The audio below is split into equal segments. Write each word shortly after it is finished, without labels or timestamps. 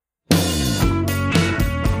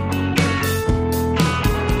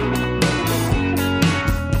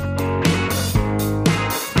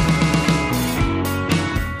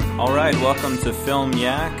right, welcome to Film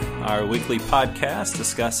Yak, our weekly podcast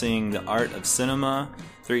discussing the art of cinema.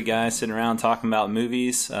 Three guys sitting around talking about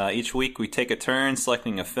movies. Each week we take a turn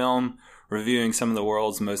selecting a film, reviewing some of the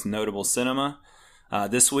world's most notable cinema.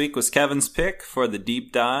 This week was Kevin's pick for the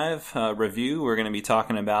deep dive review. We're going to be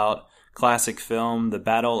talking about classic film The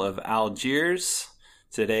Battle of Algiers.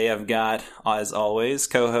 Today I've got, as always,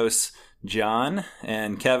 co-hosts John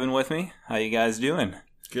and Kevin with me. How you guys doing?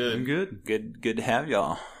 Good. Good to have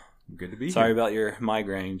y'all. Good to be Sorry here. about your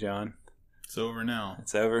migraine, John. It's over now.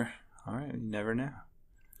 It's over? All right, you never know.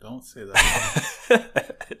 Don't say that.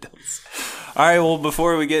 All right, well,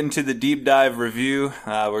 before we get into the deep dive review,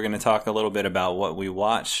 we're going to talk a little bit about what we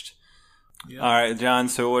watched. Yeah. All right, John,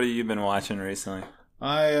 so what have you been watching recently?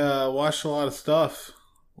 I watched a lot of stuff.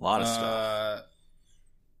 A lot of stuff.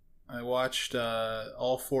 I watched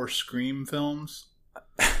all 4 Scream films.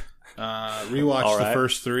 Rewatched All right. the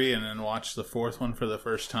first 3 and then watched the 4th one for the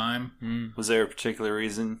first time. Was there a particular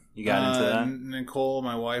reason you got into that? Nicole,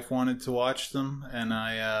 my wife, wanted to watch them, and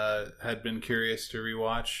I had been curious to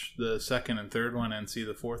rewatch the 2nd and 3rd one and see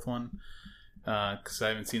the 4th one because I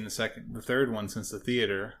haven't seen the 3rd one since the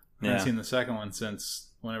theater. I haven't seen the 2nd one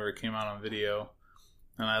since whenever it came out on video,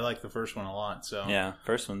 and I like the first one a lot. So Yeah,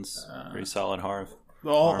 first one's pretty solid horror.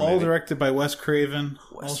 all directed by Wes Craven,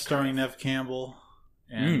 all starring Neve Campbell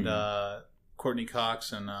and Courtney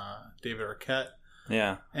Cox and David Arquette.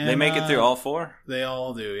 Yeah, And, they make it through all 4? They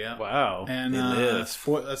all do, yeah. Wow. And They live. that's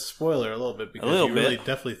a spoiler a little bit because you really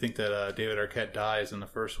definitely think that David Arquette dies in the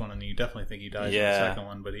first one, and you definitely think he dies in the second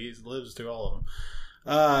one, but he lives through all of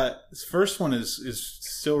them. This first one is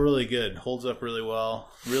still really good, holds up really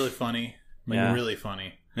well, really funny, really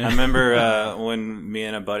funny. I remember when me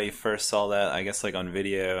and a buddy first saw that, I guess like on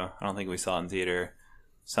video. I don't think we saw it in theater.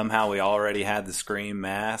 Somehow we already had the Scream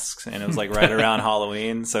masks, and it was like right around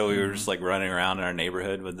Halloween, so we were just like running around in our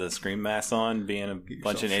neighborhood with the Scream masks on, being a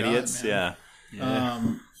bunch of idiots. Man.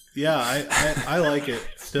 I like it.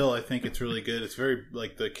 Still, I think it's really good. It's very,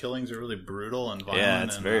 like, the killings are really brutal and violent. Yeah,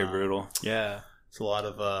 it's very brutal. Yeah. It's a lot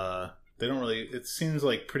of, they don't really, it seems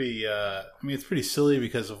like pretty, it's pretty silly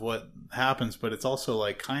because of what happens, but it's also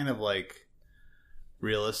like kind of like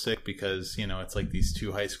realistic because, it's like these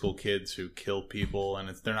 2 high school kids who kill people, and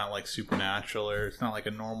they're not like supernatural, or it's not like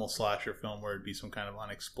a normal slasher film where it'd be some kind of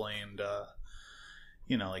unexplained,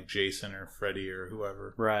 like Jason or Freddy or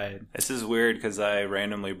whoever. Right. This is weird because I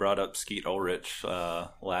randomly brought up Skeet Ulrich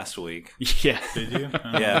last week. Yeah. Did you?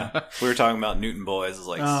 Yeah. We were talking about Newton Boys. It's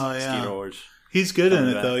like Skeet Ulrich. He's good in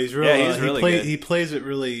it, though. He's really, he's really good. He plays it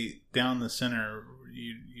really down the center.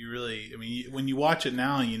 You really, when you watch it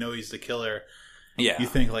now and you know he's the killer, you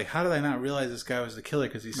think, like, how did I not realize this guy was the killer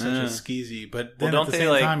because he's such a skeezy? But then at the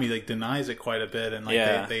same time, he like denies it quite a bit, and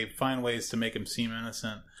like they find ways to make him seem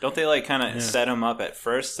innocent. Don't they like kind of set him up at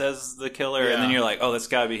first as the killer, and then you're like, oh, that's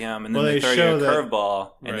got to be him, and then they throw you a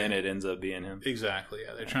curveball, and then it ends up being him. Exactly.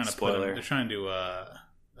 Yeah, they're trying to put him. They're trying to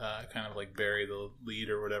kind of like bury the lead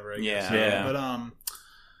or whatever. I guess. Yeah. But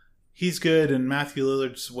he's good, and Matthew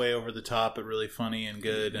Lillard's way over the top, but really funny and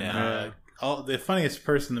good. And the funniest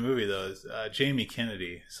person in the movie, though, is Jamie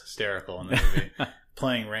Kennedy. Is hysterical in the movie,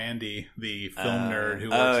 playing Randy, the film nerd who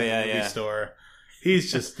works at the movie store.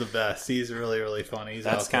 He's just the best. He's really, really funny.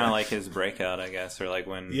 That's kind of like his breakout, I guess, or like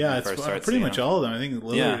when it's first starts pretty much him. all of them. I think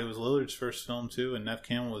Lillard. It was Lillard's first film too, and Neve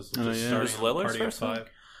Campbell was just starting. Was Lillard's Party of first film? 5.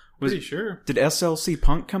 Pretty sure. Did SLC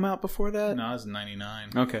Punk come out before that? No, it was 99.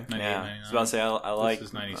 Okay. 98, Yeah, 99. I was about to say I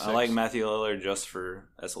like 96. Matthew Lillard just for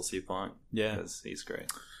SLC Punk. Yeah, because he's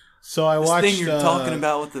great. So I watched. This thing you're talking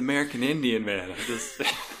about with the American Indian man.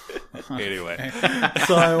 Anyway,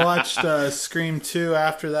 so I watched Scream 2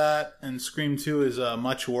 after that, and Scream 2 is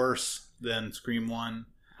much worse than Scream 1.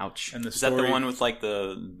 Ouch. And is that the one with like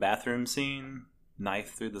the bathroom scene,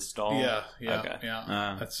 knife through the stall? Yeah. Okay.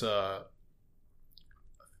 Yeah. That's it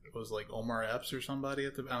was like Omar Epps or somebody I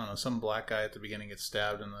don't know, some black guy at the beginning gets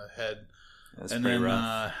stabbed in the head. That's and pretty then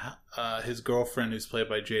rough. His girlfriend, who's played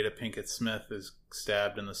by Jada Pinkett Smith, is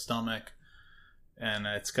stabbed in the stomach. And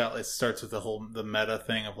it starts with the meta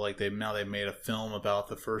thing of like they made a film about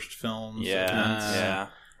the first film's events.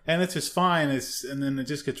 And it's just fine. And then it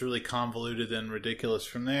just gets really convoluted and ridiculous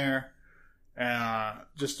from there.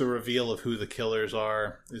 Just the reveal of who the killers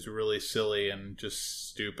are is really silly and just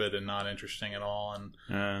stupid and not interesting at all. And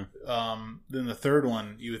then the third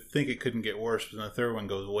one, you would think it couldn't get worse, but then the third one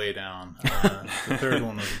goes way down. The third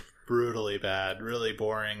one was brutally bad, really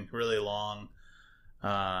boring, really long.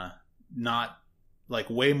 Not like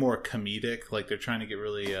way more comedic. Like they're trying to get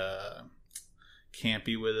really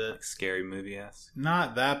campy with it. Like scary movie-esque.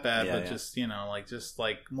 Not that bad, but just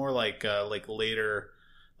more like later.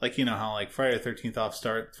 like, you know how like Friday the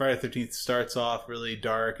 13th starts off really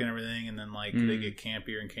dark and everything, and then like they get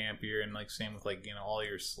campier and campier, and like same with like, you know, all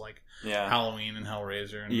your like Halloween and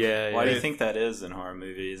Hellraiser. And why do you think that is in horror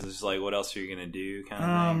movies? It's just like, what else are you gonna do, kind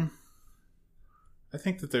of thing? I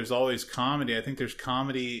think that there's always comedy. I think there's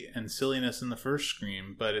comedy and silliness in the first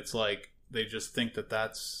Scream, but it's like they just think that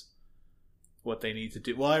that's what they need to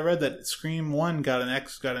do. Well, I read that Scream 1 got an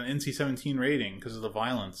NC-17 rating because of the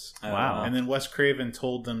violence. Wow. And then Wes Craven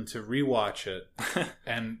told them to rewatch it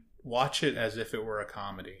and watch it as if it were a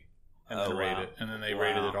comedy. And then rate it. And then they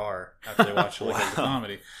rated it R after they watched it like as a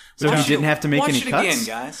comedy. So you didn't have to make any cuts? Watch it again,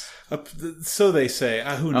 guys. So they say.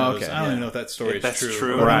 Who knows? I don't even know if that story is true. That's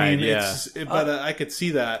true. But, right, I mean, but I could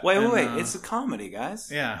see that. Wait. It's a comedy,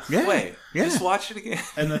 guys. Yeah. Wait. Just watch it again.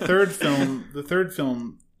 And the third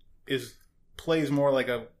film plays more like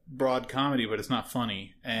a broad comedy, but it's not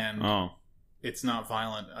funny. And it's not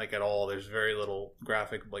violent like at all. There's very little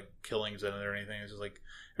graphic like killings in it or anything. It's just like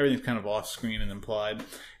everything's kind of off screen and implied.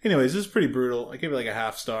 Anyways, this is pretty brutal. I gave it like a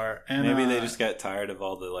half star. And maybe they just got tired of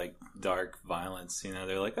all the like dark violence. You know,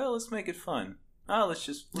 they're like, oh, let's make it fun. Oh, let's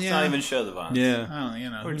not even show the violence. Yeah, I don't know, you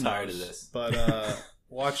know, we're tired of this. But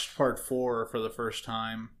watched part 4 for the first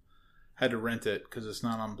time. Had to rent it because it's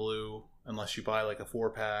not on Blue unless you buy like a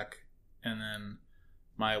 4-pack. And then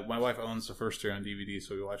my wife owns the first 3 on DVD,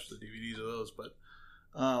 so we watched the DVDs of those. But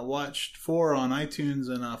watched 4 on iTunes,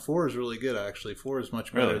 and 4 is really good, actually. 4 is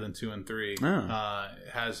much better than 2 and 3. It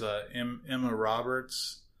has Emma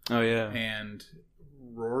Roberts. Oh, yeah. And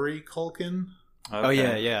Rory Culkin. Okay. Oh,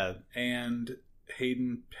 yeah. And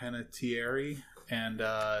Hayden Panettiere. And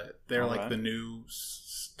they're like the new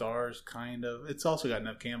stars, kind of. It's also got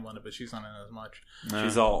Neve Campbell in it, but she's not in it as much.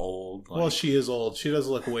 She's all old. Well, she is old. She does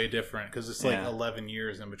look way different because it's like 11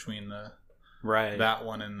 years in between that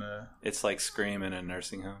one and the... It's like Scream in a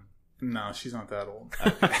nursing home. No, she's not that old.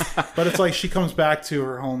 But it's like she comes back to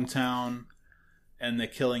her hometown and the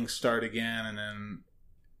killings start again, and then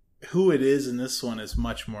who it is in this one is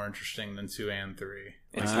much more interesting than 2 and 3.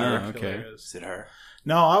 Okay. Is it her?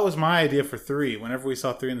 No, that was my idea for 3. Whenever we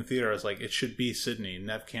saw 3 in the theater, I was like, it should be Sydney.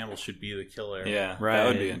 Neve Campbell should be the killer. Yeah, right. That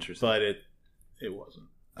would be interesting. But it wasn't.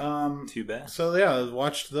 Too bad. So yeah, I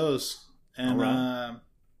watched those. And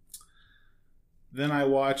then I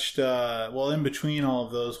watched, in between all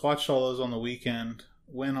of those, watched all those on the weekend.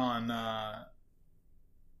 Went on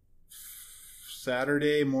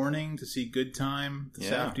Saturday morning to see Good Time, the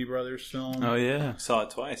Safdie brothers film. Oh, yeah. Saw it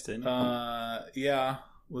twice, didn't you? Yeah.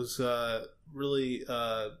 Was really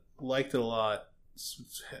liked it a lot.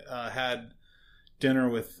 Had dinner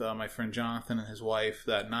with my friend Jonathan and his wife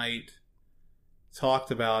that night.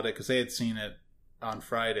 Talked about it because they had seen it on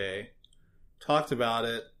Friday. Talked about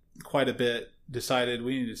it quite a bit. Decided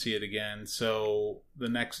we need to see it again. So the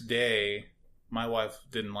next day, my wife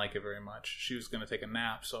didn't like it very much. She was going to take a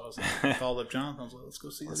nap, so I was like, I called up Jonathan. I was like, let's go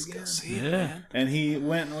see it again. Go see it, man. And he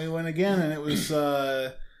went, and we went again, and it was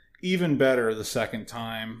even better the second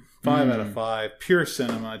time. 5 out of 5. Pure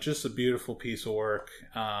cinema. Just a beautiful piece of work.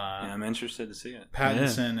 I'm interested to see it.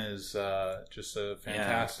 Pattinson is just a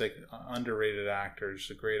fantastic, underrated actor.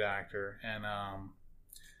 Just a great actor. And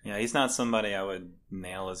he's not somebody I would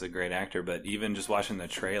nail as a great actor, but even just watching the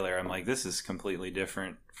trailer, I'm like, this is completely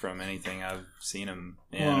different from anything I've seen him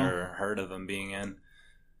in or heard of him being in.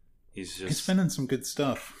 He's been in some good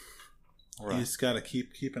stuff. Right. You just got to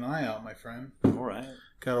keep an eye out, my friend. All right.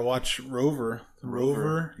 Got to watch Rover.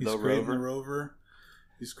 Rover. He's great in The Rover.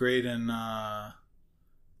 He's great in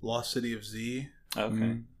Lost City of Z.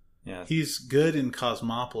 Okay. Yeah. He's good in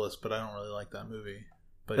Cosmopolis, but I don't really like that movie.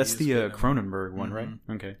 But that's the Cronenberg one, right?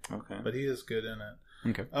 Okay. But he is good in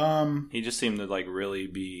it. Okay. He just seemed to like really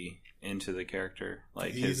be into the character,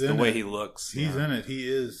 like the way he looks. He's in it. He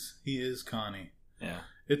is Connie. Yeah.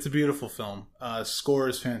 It's a beautiful film. Score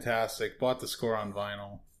is fantastic. Bought the score on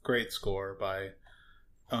vinyl. Great score by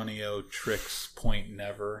Onio Trix Point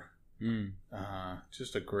Never.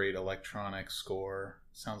 Just a great electronic score.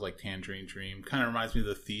 Sounds like Tangerine Dream. Kind of reminds me of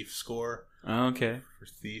the Thief score. Okay. For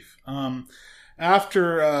Thief.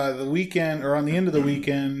 After the weekend, or on the end of the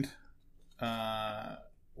weekend,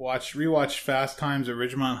 rewatched Fast Times at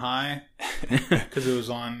Ridgemont High because it was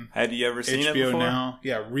on. Had you ever seen HBO it before? Now.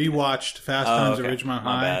 Yeah, rewatched Fast Times at Ridgemont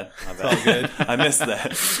High. My bad. All good. I missed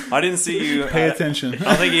that. I didn't see you. Pay attention. I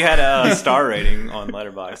don't think you had a star rating on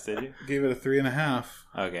Letterboxd, did you? Gave it a 3.5.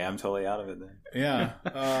 Okay, I'm totally out of it then.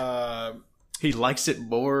 Yeah. He likes it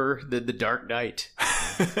more than The Dark Knight.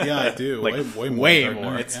 Yeah, I do. Like, way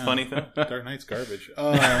more. Knight. It's funny though. Dark Knight's garbage.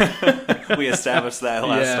 We established that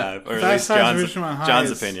last time, or at least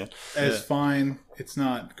John's opinion. It's fine. It's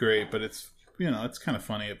not great, but it's it's kind of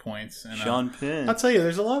funny at points. And, Sean Penn. I'll tell you,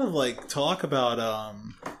 there's a lot of like talk about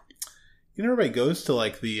everybody goes to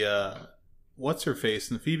like the what's her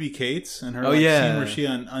face and Phoebe Cates and her scene where she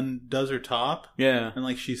undoes her top. Yeah. And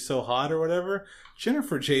like she's so hot or whatever.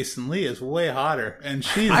 Jennifer Jason Leigh is way hotter, and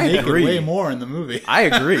she's naked way more in the movie. I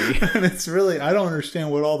agree. And it's really, I don't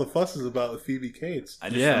understand what all the fuss is about with Phoebe Cates. I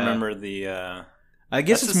just remember the. I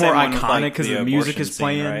guess it's more iconic because the music is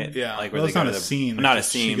playing. Scene, right? Yeah, like it's not a scene. Not a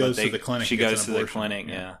scene. She goes to the clinic. She goes to the clinic.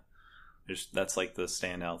 Yeah. That's like the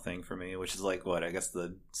standout thing for me, which is like what I guess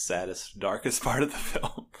the saddest, darkest part of the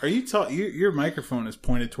film. Are you your microphone is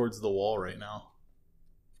pointed towards the wall right now,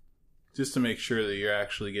 just to make sure that you're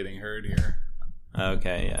actually getting heard here.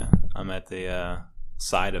 Okay, yeah, I'm at the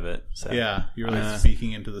side of it. So. Yeah, you're really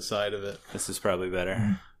speaking into the side of it. This is probably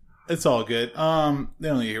better. It's all good. They don't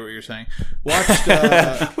need to hear what you're saying. Watched.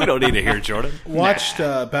 We don't need to hear Jordan. Watched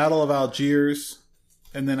Battle of Algiers.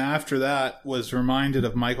 And then after that was reminded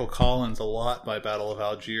of Michael Collins a lot by Battle of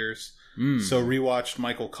Algiers. So rewatched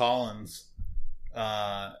Michael Collins,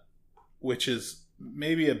 which is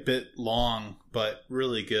maybe a bit long, but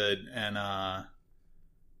really good. And my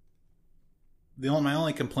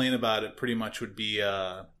only complaint about it pretty much would be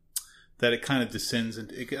that it kind of descends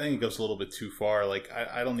into, I think it goes a little bit too far. Like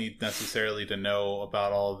I don't need necessarily to know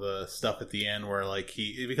about all the stuff at the end where like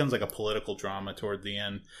it becomes like a political drama toward the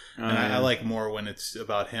end. And I like more when it's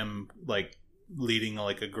about him like leading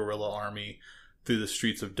like a guerrilla army through the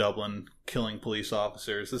streets of Dublin, killing police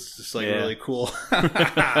officers. This is just like really cool.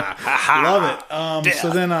 Love it.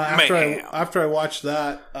 So then after I watched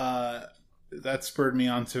that, that spurred me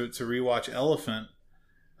on to rewatch Elephant.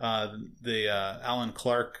 The Alan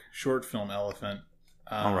Clark short film Elephant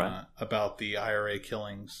about the IRA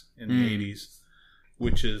killings in the 80s,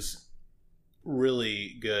 which is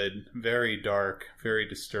really good, very dark, very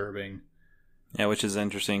disturbing. Yeah, which is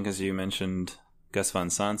interesting because you mentioned Gus Van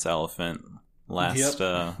Sant's Elephant last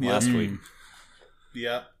week.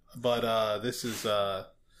 Yeah, but this is I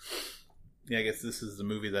guess this is the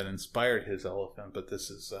movie that inspired his Elephant, but this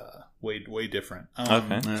is way different.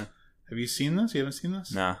 Okay. Have you seen this? You haven't seen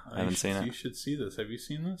this? No, I haven't seen it. You should see this. Have you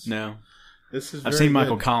seen this? No. This is. I've seen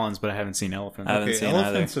Michael Collins, but I haven't seen Elephant. I haven't seen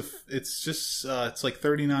Elephant's it's just it's like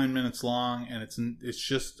 39 minutes long, and it's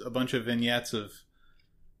just a bunch of vignettes of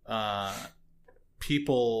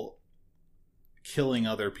people killing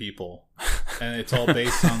other people, and it's all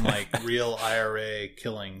based on like real IRA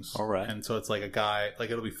killings. All right. And so it's like a guy, like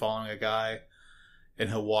it'll be following a guy, and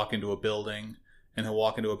he'll walk into a building. And he'll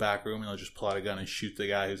walk into a back room and he'll just pull out a gun and shoot the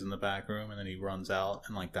guy who's in the back room, and then he runs out,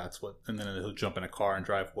 and like and then he'll jump in a car and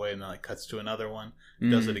drive away, and then like cuts to another one. He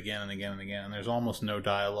does it again and again and again, and there's almost no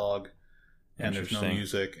dialogue, and there's no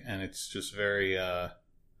music, and it's just very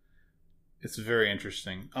it's very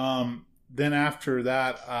interesting. Then after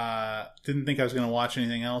that, didn't think I was going to watch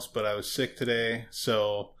anything else, but I was sick today,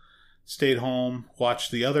 so stayed home,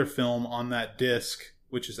 watched the other film on that disc,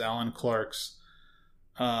 which is Alan Clark's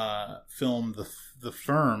film The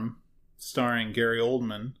Firm, starring Gary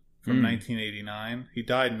Oldman from 1989. He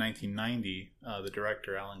died in 1990, the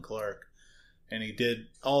director Alan Clark, and he did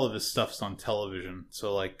all of his stuff's on television,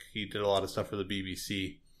 so like he did a lot of stuff for the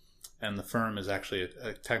BBC, and The Firm is actually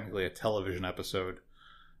technically a television episode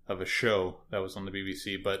of a show that was on the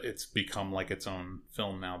BBC, but it's become like its own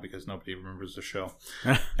film now because nobody remembers the show,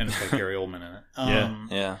 and it's got Gary Oldman in it.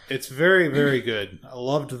 Yeah. It's very, very good. I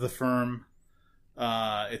loved The Firm.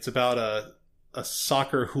 It's about a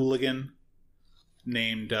soccer hooligan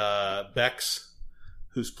named Bex,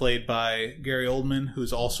 who's played by Gary Oldman,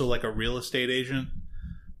 who's also like a real estate agent,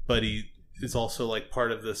 but he is also like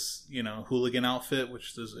part of this, hooligan outfit,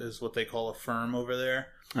 which is what they call a firm over there.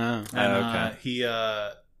 Okay.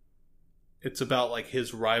 It's about like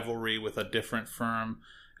his rivalry with a different firm,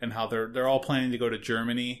 and how they're all planning to go to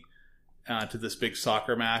Germany to this big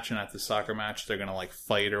soccer match, and at the soccer match they're gonna like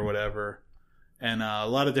fight or whatever. And a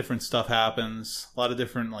lot of different stuff happens, a lot of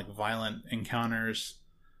different like violent encounters,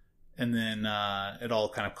 and then it all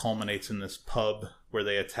kind of culminates in this pub where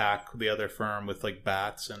they attack the other firm with like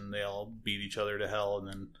bats, and they all beat each other to hell, and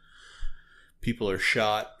then people are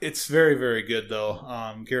shot. It's very, very good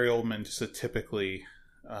though. Gary Oldman, just a typically,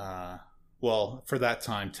 for that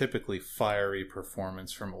time, typically fiery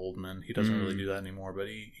performance from Oldman. He doesn't really do that anymore, but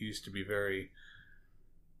he used to be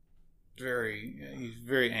he's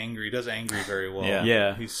very angry. He does angry very well.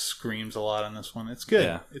 Yeah. He screams a lot on this one. It's good.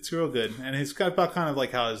 Yeah. It's real good. And it's got about kind of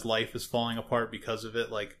like how his life is falling apart because of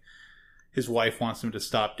it. Like his wife wants him to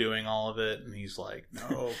stop doing all of it, and he's like,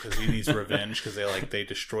 no, because he needs revenge because they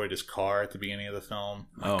destroyed his car at the beginning of the film.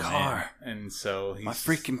 My car. Man. And so my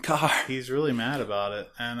freaking car. He's really mad about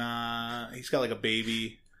it. And he's got like a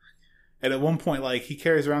baby. And at one point, like, he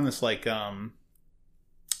carries around this like an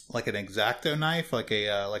X-Acto knife, like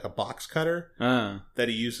a box cutter that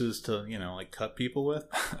he uses to, like, cut people with.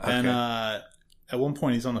 Okay. And at one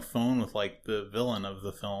point, he's on the phone with like the villain of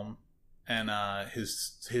the film, and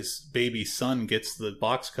his baby son gets the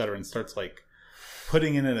box cutter and starts like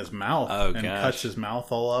putting it in his mouth cuts his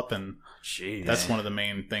mouth all up, and that's one of the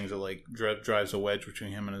main things that like drives a wedge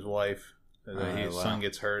between him and his wife. His son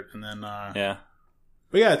gets hurt, and then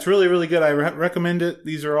but yeah, it's really, really good. I recommend it.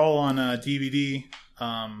 These are all on DVD.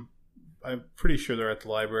 I'm pretty sure they're at the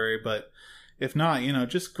library, but if not,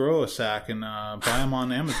 just grow a sack and buy them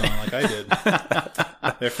on Amazon like I did.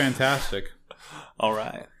 They're fantastic. All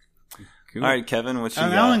right. Cool. All right, Kevin, what you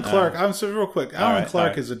got? Alan Clark. Real quick. Alan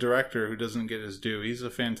Clark is a director who doesn't get his due. He's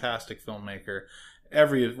a fantastic filmmaker.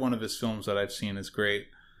 Every one of his films that I've seen is great.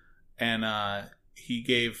 And he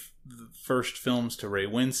gave the first films to Ray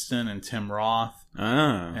Winston and Tim Roth.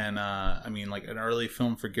 And like an early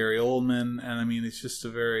film for Gary Oldman. And it's just a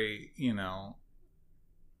very,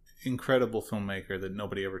 incredible filmmaker that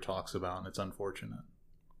nobody ever talks about, and it's unfortunate.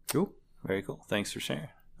 Cool. Very cool. Thanks for sharing.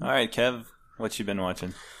 All right, Kev, what you been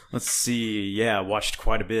watching? Let's see. Yeah, I watched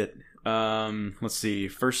quite a bit. Let's see.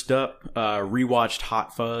 First up, rewatched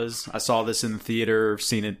Hot Fuzz. I saw this in the theater.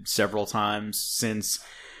 Seen it several times since,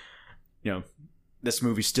 this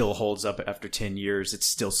movie still holds up after 10 years. It's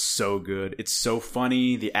still so good. It's so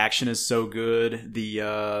funny. The action is so good.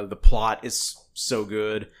 The plot is so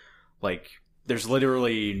good. Like, there's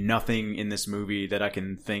literally nothing in this movie that I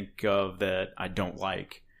can think of that I don't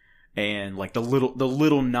like. And like the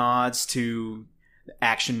little nods to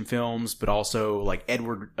action films, but also like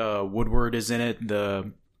Edward Woodward is in it,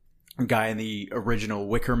 the guy in the original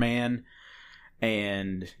Wicker Man,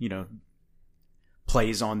 and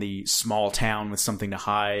plays on the small town with something to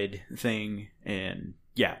hide thing. And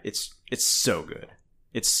yeah, it's so good.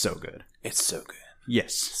 It's so good. It's so good.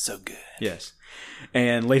 Yes. So good. Yes.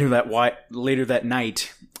 And later that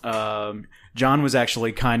night, John was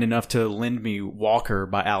actually kind enough to lend me Walker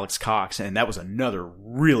by Alex Cox, and that was another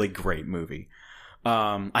really great movie.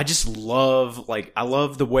 I just love, I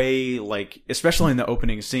love the way, especially in the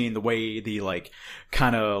opening scene, the way the,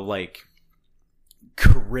 kind of,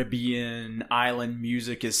 Caribbean island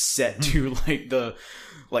music is set to, the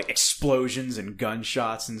explosions and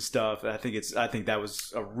gunshots and stuff. I think that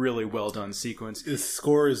was a really well done sequence. The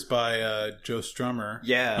score is by Joe Strummer.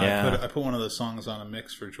 Yeah. I put one of those songs on a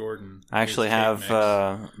mix for Jordan. I actually have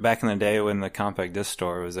back in the day when the compact disc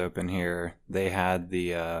store was open here, they had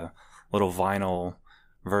the little vinyl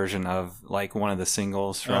version of one of the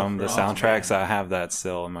singles from the soundtracks. I have that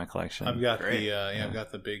still in my collection. I've got I've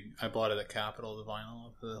got the big. I bought it at Capitol, the vinyl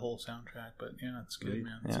of the whole soundtrack. But yeah, it's good,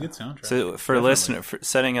 man. It's a good soundtrack. So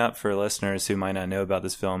setting up for listeners who might not know about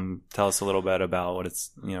this film, tell us a little bit about what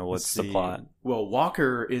it's what's the plot. Well,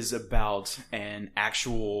 Walker is about an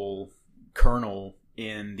actual colonel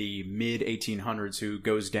in the mid 1800s who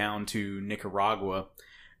goes down to Nicaragua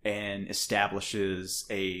and establishes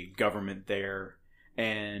a government there.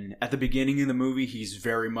 And at the beginning of the movie, he's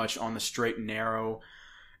very much on the straight and narrow,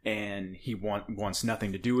 and he wants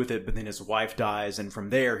nothing to do with it. But then his wife dies, and from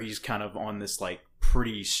there, he's kind of on this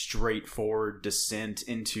pretty straightforward descent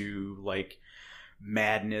into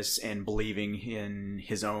madness and believing in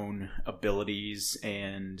his own abilities.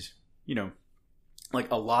 And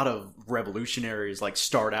a lot of revolutionaries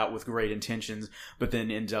start out with great intentions, but then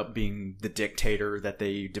end up being the dictator that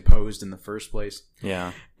they deposed in the first place.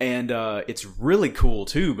 Yeah. And it's really cool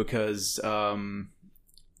too, because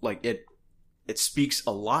it speaks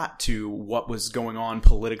a lot to what was going on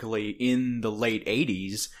politically in the late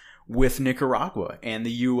 80s with Nicaragua and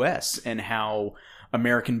the US, and how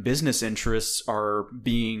American business interests are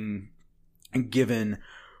being given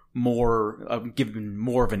more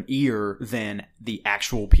of an ear than the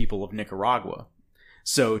actual people of Nicaragua.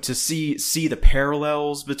 So to see the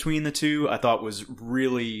parallels between the two, I thought was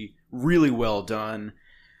really, really well done.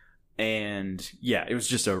 And yeah, it was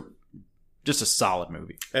just a solid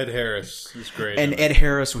movie. Ed Harris is great. And Ed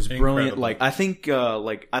Harris was brilliant. I think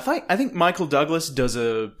Michael Douglas does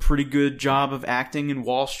a pretty good job of acting in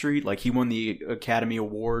Wall Street. He won the Academy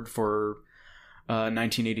Award for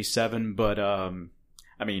 1987, but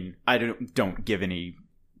I don't give any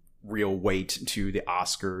real weight to the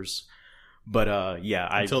Oscars, but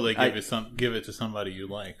until they give it to somebody you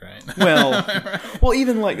like, right? Well,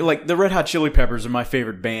 even like the Red Hot Chili Peppers are my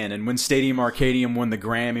favorite band, and when Stadium Arcadium won the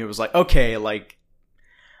Grammy, it was okay,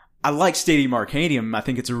 I like Stadium Arcadium. I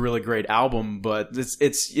think it's a really great album, but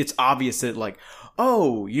it's obvious that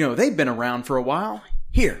they've been around for a while.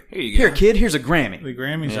 Here you go. Here, kid, here's a Grammy. The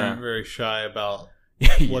Grammys aren't very shy about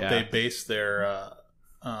what they base their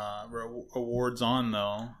awards on,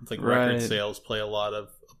 though. It's like record sales play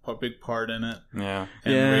a big part in it. Yeah.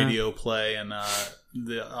 And radio play, and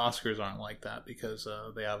the Oscars aren't like that because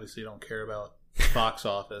they obviously don't care about box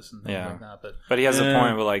office and things like that. But he has a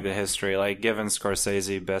point with like the history, like giving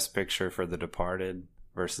Scorsese Best Picture for The Departed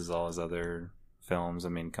versus all his other films. I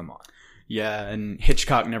mean, come on. Yeah, and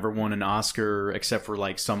Hitchcock never won an Oscar except for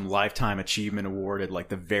like some Lifetime Achievement Award at like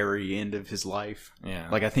the very end of his life. Yeah.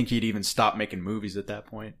 Like I think he'd even stopped making movies at that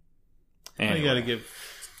point. Anyway. You got to give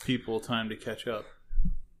people time to catch up.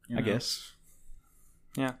 I guess.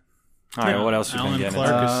 Yeah. All right, what else you been getting? Alan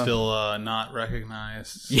Clark is still not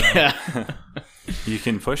recognized. So. Yeah. You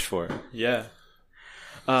can push for it. Yeah.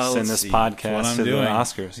 Send this podcast to the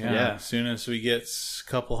Oscars. Yeah. As soon as we get a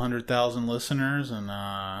couple 100,000 listeners and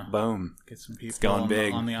boom, get some people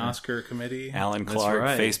on the Oscar committee. Alan Clark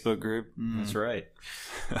Facebook group. That's right.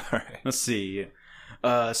 All right. Let's see.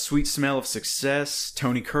 Sweet Smell of Success,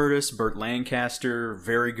 Tony Curtis, Burt Lancaster,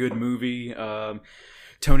 very good movie.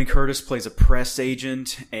 Tony Curtis plays a press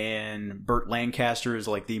agent, and Burt Lancaster is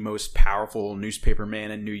like the most powerful newspaper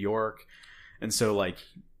man in New York. And so like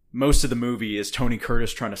most of the movie is Tony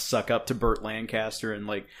Curtis trying to suck up to Burt Lancaster, and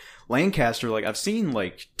like Lancaster, like I've seen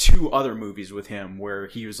like 2 other movies with him where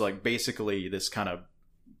he was like basically this kind of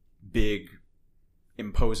big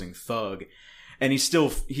imposing thug. And he's still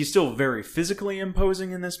very physically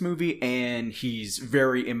imposing in this movie, and he's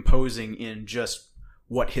very imposing in just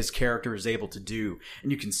what his character is able to do,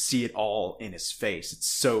 and you can see it all in his face.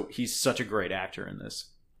 He's such a great actor in this.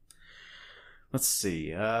 Let's see.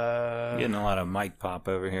 Getting a lot of mic pop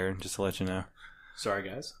over here, just to let you know. Sorry,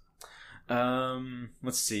 guys.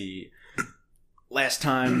 Let's see. Last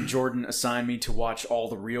time, Jordan assigned me to watch All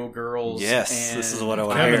the Real Girls. Yes, and this is what I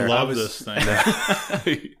want to hear. I love this thing.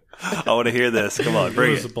 I want to hear this. Come on, bring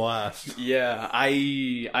it. It was a blast. Yeah,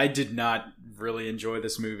 I did not really enjoy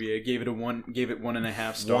this movie. I gave it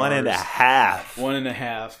 1.5 stars. 1.5.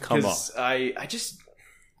 1.5. Come on.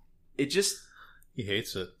 He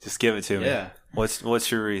hates it. Just give it to me. Yeah.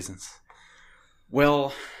 What's your reasons?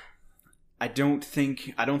 Well, I don't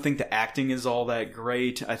think the acting is all that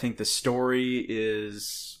great. I think the story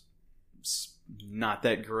is not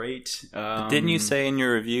that great. Didn't you say in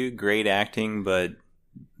your review great acting but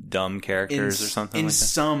dumb characters or something like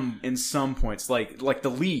that? In some points, like the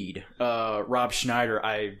lead, Rob Schneider.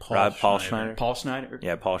 Paul Schneider. Paul Schneider.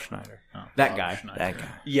 Yeah, Paul Schneider. Oh, that guy. Schneider. That guy.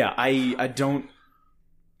 Yeah, I don't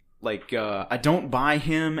like. I don't buy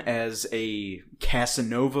him as a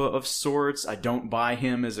Casanova of sorts. I don't buy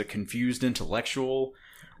him as a confused intellectual,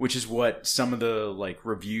 which is what some of the like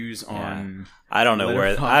reviews on. I don't know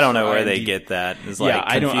where they get that. It's like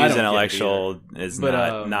confused intellectual is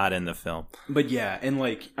not in the film. But yeah, and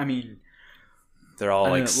like I mean, they're all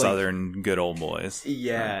like Southern good old boys.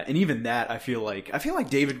 Yeah, and even that I feel like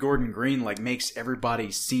David Gordon Green like makes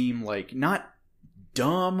everybody seem like not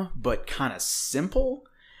dumb but kind of simple.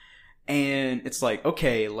 And it's like,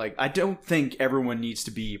 okay, like I don't think everyone needs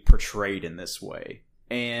to be portrayed in this way.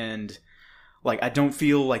 And like I don't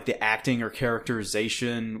feel like the acting or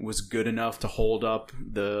characterization was good enough to hold up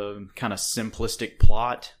the kind of simplistic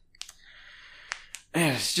plot.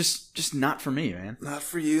 It's just not for me, man. Not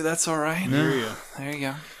for you. That's all right. No. There you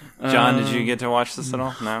go. John, did you get to watch this at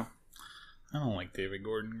all? No. I don't like David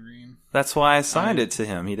Gordon Green. That's why I signed it to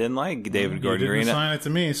him. He didn't like David Gordon Green. He didn't sign it to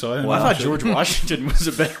me, so I didn't I watch thought George Washington was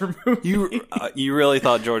a better movie. You really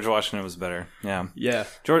thought George Washington was better? Yeah. Yeah.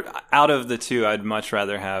 George, out of the 2, I'd much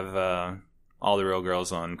rather have All the Real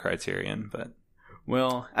Girls on Criterion, but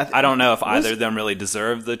well, I don't know if either of them really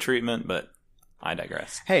deserve the treatment, but I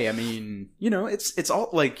digress. Hey, I mean, it's all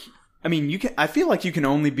like. I mean, I feel like you can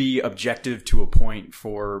only be objective to a point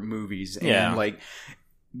for movies, and like.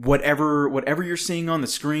 Whatever you're seeing on the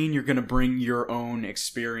screen, you're going to bring your own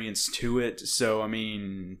experience to it. So, I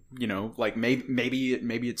mean, like maybe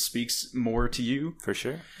it speaks more to you. For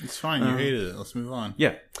sure. It's fine. You hated it. Let's move on.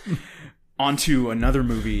 Yeah. On to another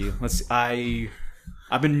movie.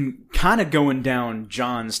 I've been kind of going down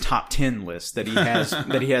John's top 10 list that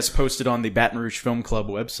he has posted on the Baton Rouge Film Club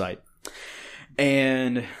website.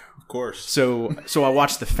 And of course. So I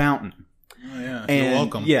watched The Fountain. Oh, yeah. And, you're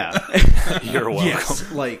welcome. Yeah. You're welcome.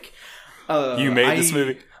 Yes, like you made this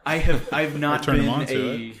movie. I've not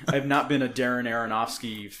been a Darren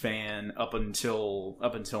Aronofsky fan up until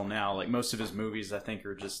now. Like most of his movies I think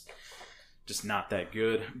are just not that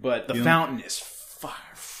good. But The Fountain is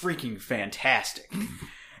freaking fantastic.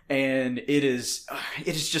 And it is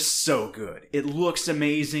just so good. It looks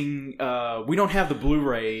amazing. We don't have the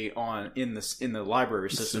Blu-ray in the library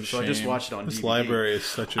system, so I just watched it on DVD. This library is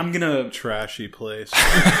such a trashy place.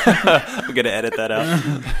 I'm gonna edit that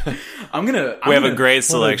out. We have a great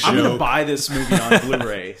selection. I'm gonna buy this movie on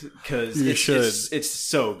Blu-ray because it's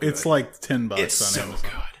so good. It's like $10 it's on so Amazon.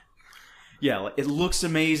 good. Yeah, it looks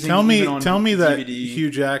amazing. Tell me DVD. that Hugh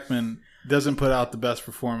Jackman doesn't put out the best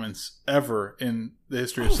performance ever in the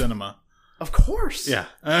history of cinema. Of course. Yeah.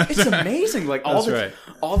 It's amazing. Like all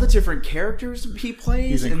the different characters he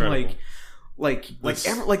plays. He's incredible.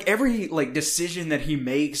 And every decision that he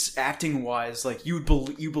makes acting wise, like you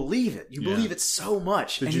believe it. You believe it so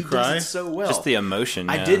much. Did and you he cry? does it so well. Just the emotion.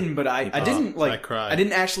 I didn't, but I didn't I cried. I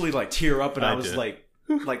didn't actually tear up, but I was did. like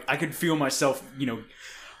I could feel myself,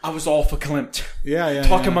 I was all verklempt. Yeah.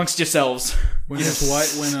 Talk amongst yourselves. When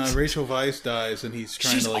Rachel Weisz dies and he's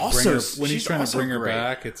trying to bring her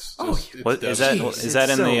back, it's is that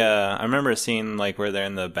in the? I remember a scene where they're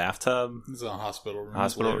in the bathtub. It's a hospital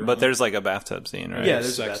room. But there's a bathtub scene, right? Yeah,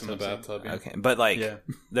 there's sex in the bathtub. Yeah. Okay, but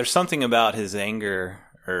there's something about his anger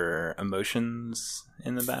or emotions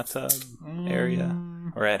in the bathtub area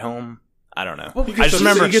or at home. I don't know. Well, I just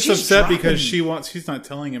remember he gets upset because she's not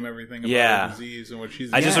telling him everything about her disease and what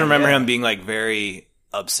she's. I just remember him being very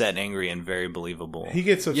upset and angry and very believable. He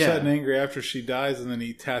gets upset and angry after she dies, and then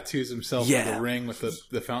he tattoos himself with a ring with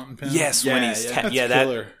the fountain pen. Yes, when he's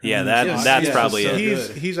killer. That's probably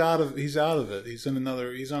it. He's out of it. He's on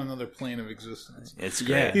another plane of existence. It's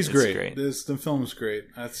great. He's great. The film's great.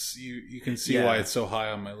 That's you can see why it's so high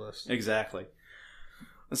on my list. Exactly.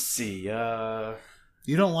 Let's see.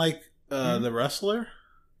 You don't like The Wrestler?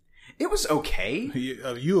 It was okay.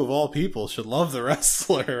 You of all people should love The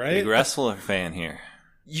Wrestler, right? Big wrestler fan here.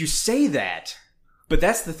 You say that, but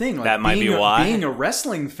that's the thing. That might be why. Being a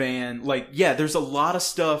wrestling fan, there's a lot of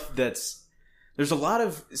stuff them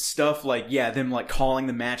calling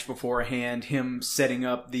the match beforehand, him setting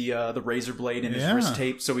up the razor blade in his wrist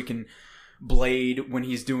tape so he can blade when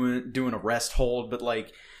he's doing a rest hold, but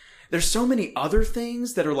there's so many other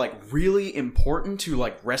things that are really important to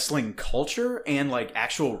wrestling culture and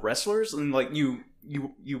actual wrestlers, and you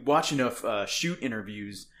watch enough shoot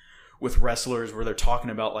interviews with wrestlers where they're talking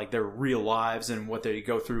about their real lives and what they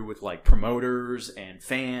go through with promoters and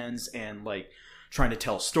fans and trying to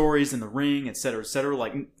tell stories in the ring, et cetera, et cetera.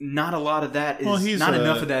 Not a lot of that is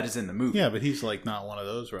enough of that is in the movie. Yeah, but he's not one of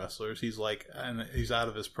those wrestlers. He's and he's out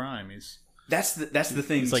of his prime. That's the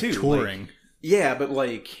thing he's too. Touring. Yeah, but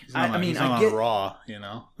he's not on Raw,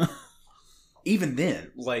 Even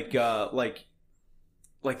then,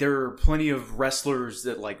 there are plenty of wrestlers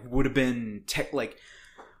that would have been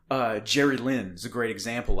Jerry Lynn's a great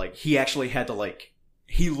example. He actually had to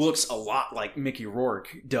he looks a lot like Mickey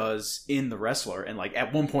Rourke does in The Wrestler, and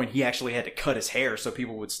at one point he actually had to cut his hair so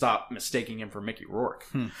people would stop mistaking him for Mickey Rourke.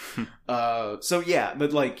 So yeah,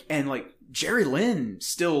 but Jerry Lynn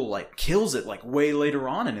still kills it way later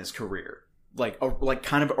on in his career.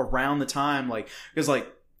 Kind of around the time, because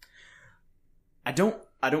I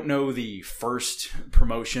don't know the first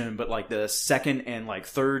promotion, but the second and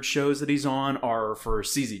third shows that he's on are for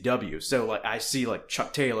CZW. So I see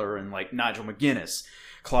Chuck Taylor and Nigel McGuinness,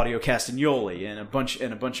 Claudio Castagnoli, and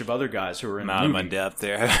a bunch of other guys who are in the movie. Out of my depth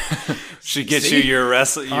there. Should get you your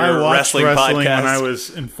wrestling wrestling podcast. When I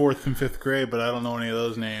was in 4th and 5th grade, but I don't know any of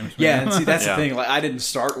those names. Yeah, and see that's the thing. I didn't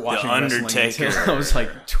start watching Undertaker. wrestling until I was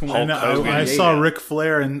 20. I saw Ric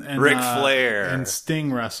Flair and Ric Flair and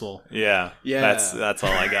Sting wrestle. Yeah. That's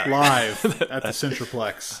all I got. Live at the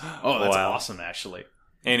Centroplex. Oh, that's awesome, actually.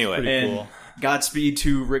 Anyway, pretty cool. Godspeed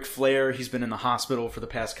to Ric Flair. He's been in the hospital for the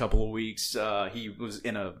past couple of weeks. He was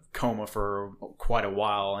in a coma for quite a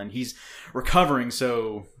while, and he's recovering,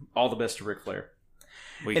 so all the best to Ric Flair.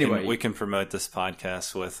 We can promote this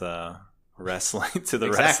podcast with wrestling to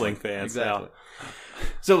the wrestling fans. Exactly.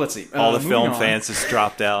 So let's see. All the film fans just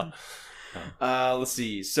dropped out. Let's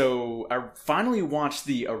see. So I finally watched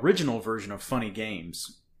the original version of Funny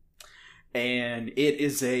Games, and it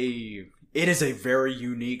is a very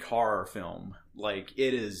unique horror film.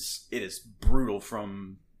 It is brutal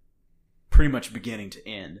from pretty much beginning to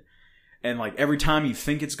end. And every time you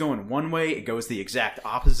think it's going one way, it goes the exact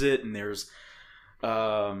opposite. And there's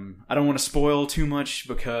I don't want to spoil too much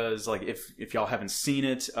because if y'all haven't seen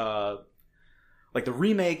it, the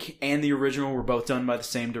remake and the original were both done by the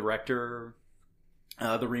same director.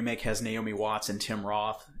 The remake has Naomi Watts and Tim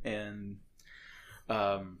Roth and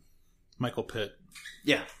Michael Pitt.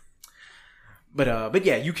 Yeah. But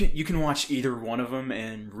yeah, you can watch either one of them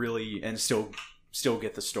and still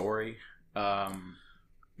get the story.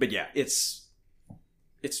 But yeah, it's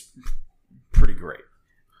pretty great.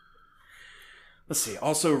 let's see.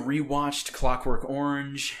 Also rewatched Clockwork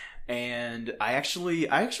Orange, and I actually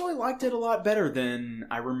liked it a lot better than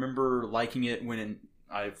I remember liking it when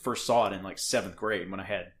I first saw it in like 7th grade, when I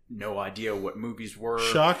had no idea what movies were.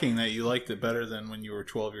 Shocking that you liked it better than when you were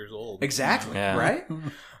 12 years old. Exactly. Yeah. Right?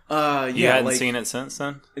 You hadn't seen it since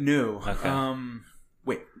then? No. Okay.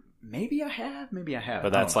 Wait, maybe I have.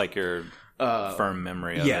 But that's like your firm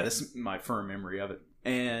memory of it. Yeah, this is my firm memory of it.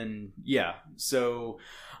 And yeah, so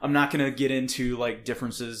I'm not going to get into like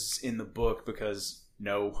differences in the book because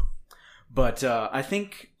no. But I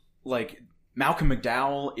think like Malcolm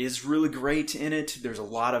McDowell is really great in it. There's a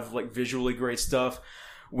lot of like visually great stuff.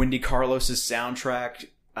 Wendy Carlos's soundtrack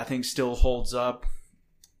I think still holds up.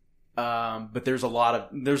 But there's a lot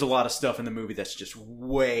of stuff in the movie that's just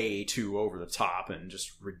way too over the top and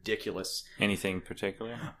just ridiculous. Anything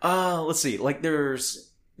particular? Let's see. Like there's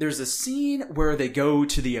a scene where they go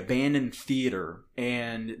to the abandoned theater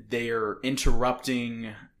and they're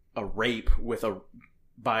interrupting a rape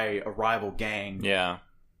by a rival gang. Yeah.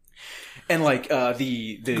 And like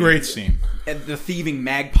the great scene. And the thieving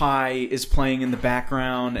magpie is playing in the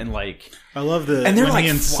background, and like I love the and they're like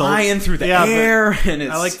flying through the air, and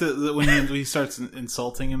it's, I like the when he starts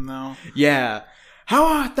insulting him though. Yeah, how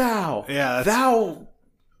art thou? Yeah, thou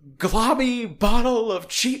globby bottle of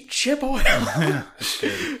cheap chip oil. Yeah, that's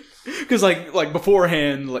good. Because like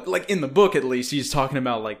beforehand, like in the book at least, he's talking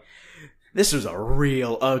about like, this was a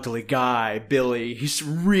real ugly guy, Billy. He's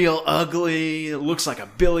real ugly. Looks like a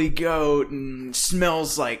billy goat and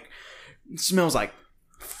smells like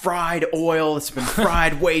fried oil. It's been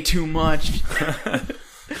fried way too much.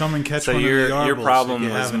 Come and catch so one of the Yarbles. Your problem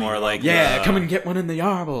was more like come and get one in the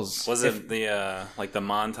Yarbles. Was it the like the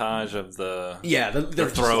montage of the they're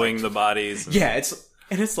throwing like, the bodies?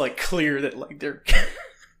 It's like clear that like they're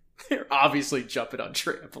obviously jumping on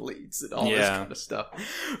trampolines and all this kind of stuff.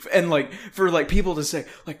 And like for like people to say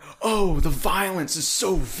like, oh, the violence is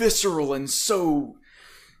so visceral and so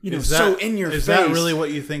so in your face. Is that really what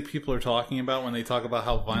you think people are talking about when they talk about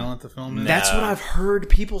how violent the film is? That's what I've heard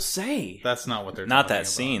people say. That's not what they're not talking that about.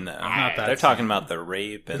 Scene though. Not that they're scene. talking about the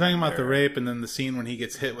rape. They're talking about the rape and then the scene when he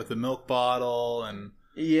gets hit with the milk bottle and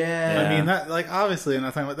yeah. I mean that like obviously I'm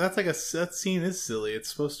not talking about that's like that scene is silly. It's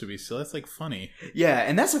supposed to be silly. That's like funny. Yeah,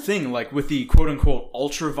 and that's the thing, like with the quote unquote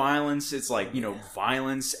ultra violence, it's like,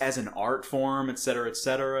 violence as an art form, etc.,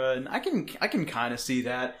 etc. And I can kind of see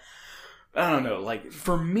that. I don't know, like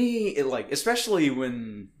for me, it like especially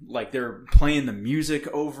when like they're playing the music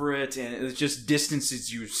over it, and it just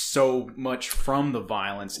distances you so much from the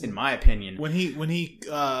violence, in my opinion. When he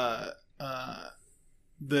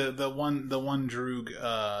the one Droog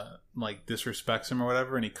like disrespects him or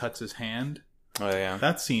whatever, and he cuts his hand. Oh yeah,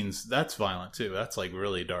 that's violent too. That's like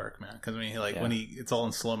really dark, man. Because when it's all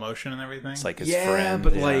in slow motion and everything. It's like his friend,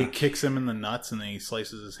 but like kicks him in the nuts and then he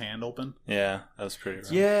slices his hand open. Yeah, that was pretty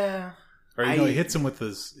rough. Yeah. Or he hits him with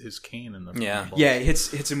his cane in the balls. Yeah, he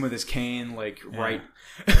hits him with his cane right,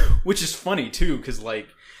 which is funny too because like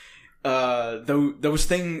those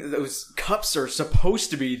cups are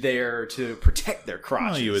supposed to be there to protect their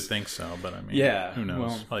crotches. Well, you would think so, but I mean, who knows?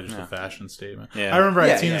 Well, probably just a fashion statement. Yeah. I remember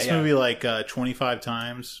I'd seen this movie like 25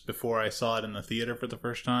 times before I saw it in the theater for the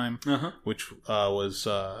first time, which was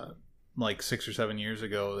like 6 or 7 years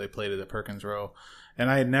ago. They played it at Perkins Row. And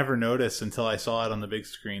I had never noticed until I saw it on the big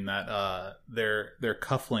screen that their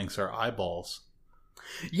cufflinks are eyeballs.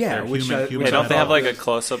 Yeah, which don't they have like a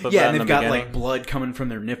close up of that? And they've got like blood coming from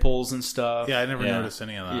their nipples and stuff. Yeah, I never noticed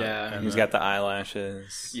any of that. Yeah, and he's got the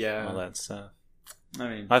eyelashes. Yeah, all that stuff. I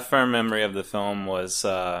mean, my firm memory of the film was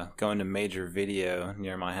going to Major Video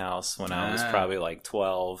near my house when I was probably like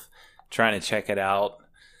 12, trying to check it out.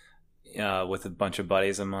 With a bunch of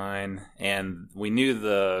buddies of mine, and we knew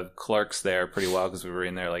the clerks there pretty well because we were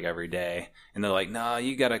in there like every day. And they're like, "No,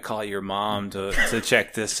 you got to call your mom to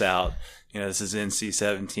check this out. This is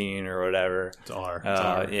NC-17 or whatever." It's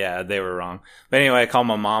R. Yeah, they were wrong. But anyway, I called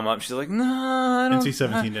my mom up. She's like, "No, I don't.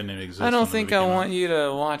 NC-17 didn't even exist. I don't think I want you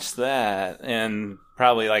to watch that." And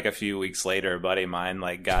probably like a few weeks later, a buddy of mine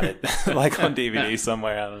like got it like on DVD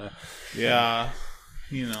somewhere. I don't know. Yeah,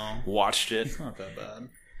 watched it. It's not that bad.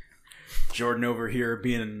 Jordan over here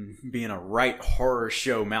being a right horror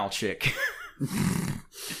show Malchick.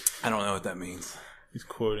 I don't know what that means. He's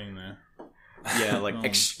quoting there. Yeah, like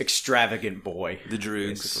extravagant boy. The Droogs.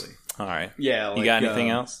 Basically. All right. Yeah. Like, you got anything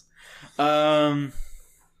else? Not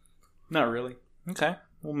really. Okay.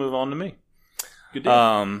 We'll move on to me. Good deal.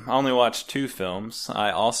 I only watched 2 films.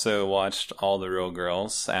 I also watched All the Real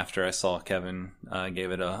Girls after I saw Kevin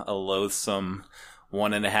gave it a loathsome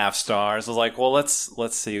 1.5 stars. I was like, well,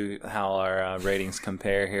 let's see how our ratings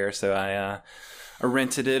compare here. So I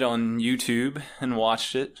rented it on YouTube and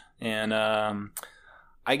watched it, and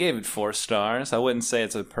I gave it 4 stars. I wouldn't say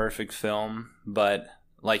it's a perfect film, but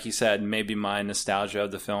like you said, maybe my nostalgia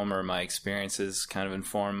of the film or my experiences kind of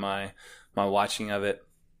inform my watching of it.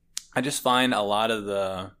 I just find a lot of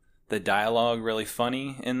the dialogue really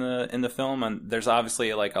funny in the film, and there's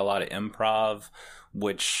obviously like a lot of improv,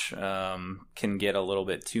 which can get a little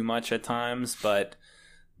bit too much at times, but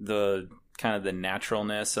the kind of the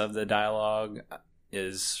naturalness of the dialogue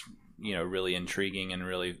is, you know, really intriguing and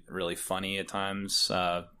really, really funny at times,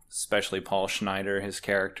 especially Paul Schneider, his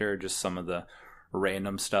character, just some of the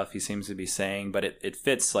random stuff he seems to be saying, but it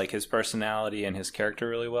fits like his personality and his character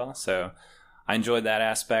really well. So I enjoyed that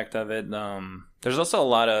aspect of it. There's also a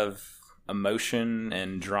lot of emotion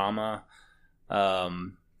and drama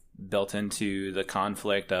built into the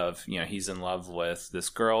conflict of, you know, he's in love with this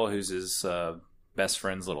girl who's his best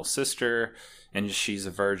friend's little sister, and she's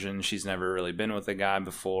a virgin. She's never really been with a guy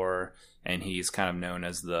before, and he's kind of known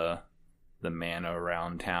as the man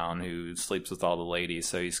around town who sleeps with all the ladies.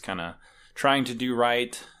 So he's kind of trying to do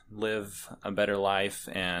right, live a better life,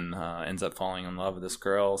 and ends up falling in love with this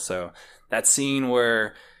girl. So that scene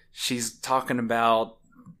where she's talking about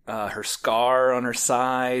her scar on her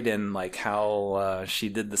side and like how she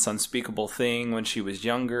did this unspeakable thing when she was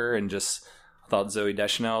younger, and just I thought Zooey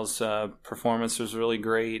Deschanel's performance was really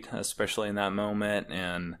great, especially in that moment.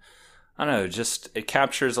 And I don't know, just it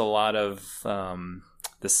captures a lot of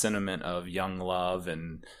the sentiment of young love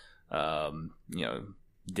and you know,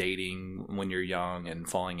 dating when you're young and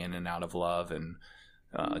falling in and out of love, and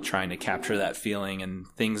trying to capture that feeling and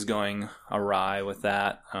things going awry with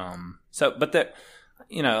that. But that,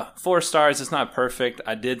 you know, 4 stars is not perfect.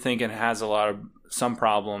 I did think it has some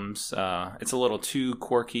problems. It's a little too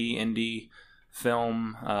quirky indie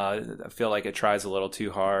film. I feel like it tries a little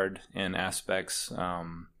too hard in aspects,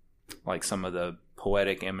 like some of the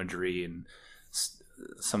poetic imagery and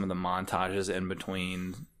some of the montages in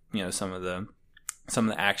between. You know, some of the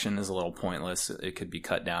action is a little pointless. It could be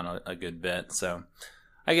cut down a good bit. So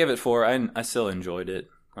I gave it 4. I still enjoyed it.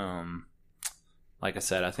 Like I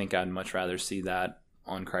said, I think I'd much rather see that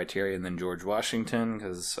on Criterion than George Washington,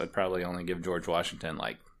 because I'd probably only give George Washington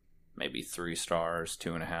like maybe 3 stars,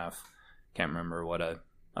 2.5. Can't remember what I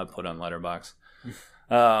put on Letterboxd.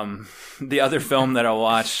 The other film that I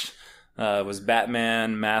watched was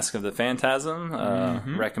Batman Mask of the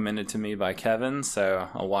Phantasm, recommended to me by Kevin. So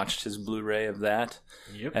I watched his Blu-ray of that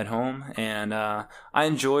at home, and I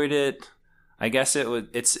enjoyed it. I guess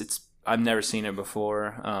it's I've never seen it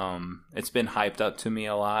before. It's been hyped up to me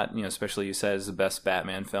a lot, you know, especially you said it's the best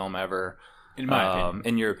Batman film ever. In my opinion.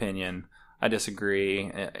 In your opinion. I disagree.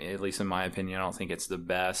 At least in my opinion, I don't think it's the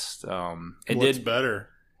best. What's better?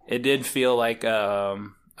 It did feel like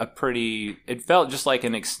it felt just like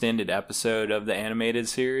an extended episode of the animated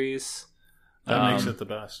series. That makes it the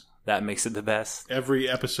best. That makes it the best. Every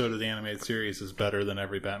episode of the animated series is better than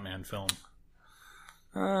every Batman film.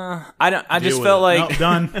 I just felt like no,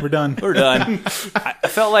 done. We're done. We're done. I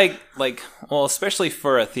felt like well, especially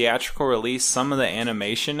for a theatrical release, some of the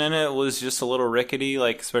animation in it was just a little rickety.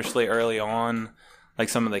 Like especially early on, like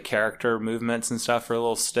some of the character movements and stuff were a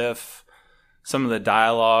little stiff. Some of the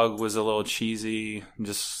dialogue was a little cheesy.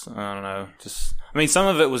 Just I don't know. I mean, some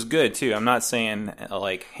of it was good too. I'm not saying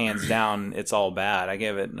like hands down it's all bad. I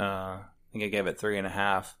gave it I think I gave it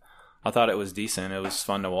 3.5. I thought it was decent. It was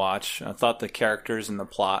fun to watch. I thought the characters and the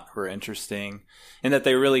plot were interesting, and that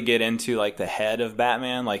they really get into like the head of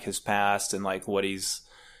Batman, like his past and like what he's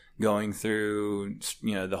going through.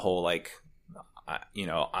 You know, the whole like, you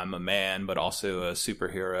know, I'm a man but also a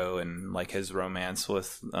superhero, and like his romance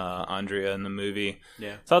with Andrea in the movie.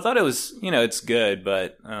 Yeah. So I thought it was, you know, it's good,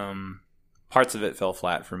 but parts of it fell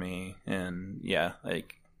flat for me, and yeah,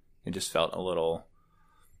 like it just felt a little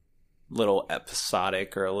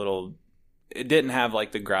episodic, or it didn't have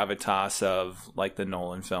like the gravitas of like the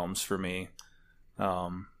Nolan films for me. I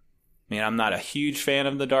mean, I'm not a huge fan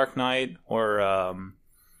of The Dark Knight or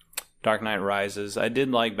Dark Knight Rises. I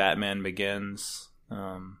did like Batman Begins.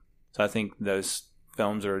 So I think those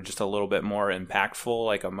films are just a little bit more impactful,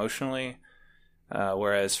 like emotionally.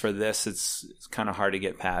 Whereas for this, it's kind of hard to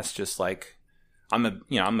get past. Just like I'm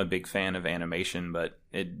a big fan of animation, but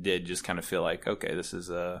it did just kind of feel like, okay, this is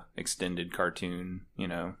a extended cartoon, you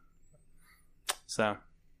know. So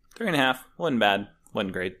 3.5 wasn't bad,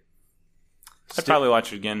 wasn't great. I'd probably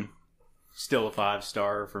watch it again. Still a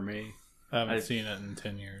 5-star for me. I haven't seen it in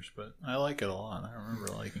 10 years, but I like it a lot. I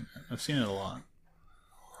remember liking it. I've seen it a lot.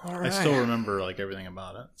 All right. I still remember like everything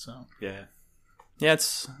about it. So yeah. Yeah,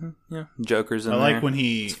 it's Joker's in I there. like when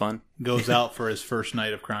he it's fun. goes out for his first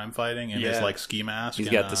night of crime fighting and his like ski mask. He's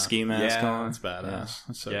got the ski mask on. That's badass. Yeah.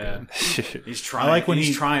 That's so good. He's trying. I like when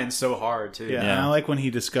he's trying so hard too. Yeah, and I like when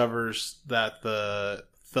he discovers that the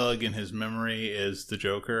thug in his memory is the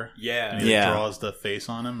Joker. Yeah, and he draws the face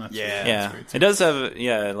on him. That's that's great too. It does have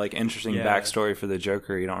like interesting backstory for the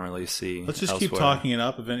Joker. You don't really see. Let's just elsewhere. keep talking it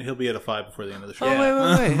up. Eventually, he'll be at a 5 before the end of the show.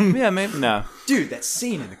 Oh wait. Yeah, maybe no. Dude, that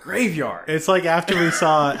scene in the graveyard. It's like after we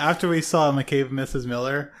saw McCabe and Mrs.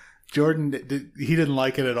 Miller. Jordan he didn't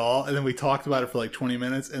like it at all, and then we talked about it for like 20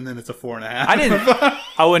 minutes, and then it's a 4.5.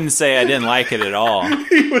 I wouldn't say I didn't like it at all.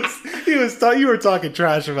 You were talking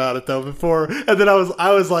trash about it though before, and then I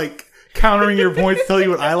was like countering your points, tell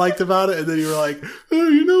you what I liked about it, and then you were like, oh,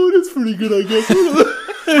 you know what, it's pretty good, I guess.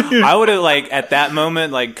 I would have at that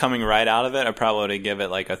moment, coming right out of it, I probably would have give it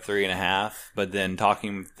like a 3.5. But then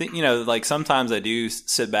talking, sometimes I do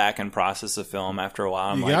sit back and process the film after a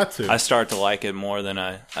while. I start to like it more than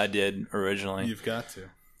I did originally. You've got to.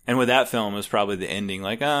 And with that film, it was probably the ending,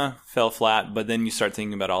 fell flat. But then you start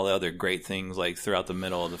thinking about all the other great things throughout the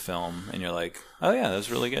middle of the film, and you're like, oh yeah, that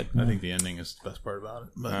was really good. I think the ending is the best part about it.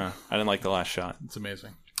 But I didn't like the last shot. It's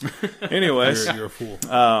amazing. Anyways, you're a fool.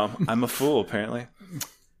 I'm a fool apparently.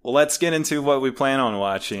 Well, let's get into what we plan on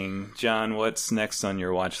watching. John, what's next on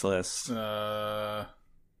your watch list?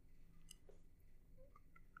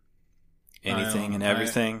 Anything and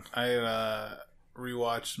everything. I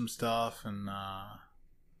rewatched some stuff and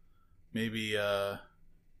maybe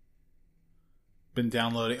been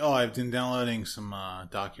downloading. Oh, I've been downloading some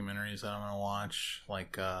documentaries that I'm going to watch,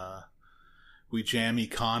 like We Jam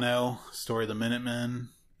Econo, Story of the Minutemen,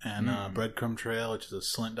 and Breadcrumb Trail, which is a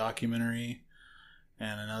Slint documentary.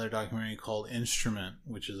 And another documentary called Instrument,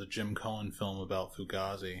 which is a Jim Cohen film about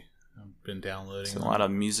Fugazi. I've been downloading a lot of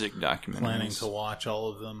music documentaries. Planning to watch all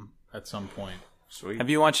of them at some point. Sweet. Have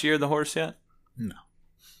you watched Year of the Horse yet? No.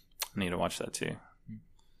 I need to watch that too.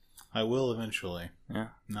 I will eventually. Yeah.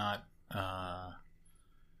 Not, I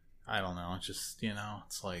don't know. It's just,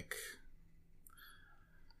 it's like,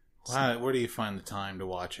 where do you find the time to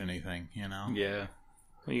watch anything, Yeah.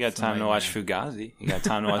 Well, you got time to watch Fugazi. You got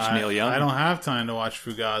time to watch Neil Young. I don't have time to watch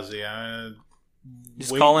Fugazi.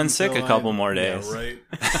 Just call in sick a couple more days. Yeah,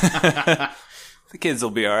 right. The kids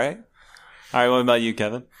will be all right. All right, what about you,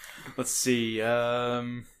 Kevin? Let's see.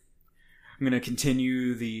 I'm going to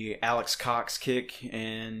continue the Alex Cox kick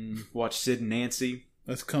and watch Sid and Nancy.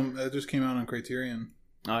 That just came out on Criterion.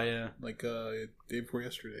 Oh, yeah. Day before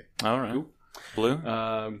yesterday. All right. Ooh. Blue?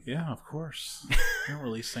 Yeah, of course. They don't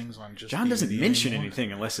release things on just John doesn't DVD mention anymore.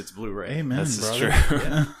 anything unless it's Blu-ray. Amen, This brother. is true.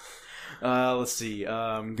 Yeah. Let's see.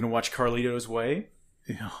 I'm going to watch Carlito's Way.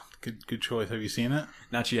 Yeah, good choice. Have you seen it?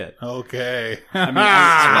 Not yet. Okay. I mean,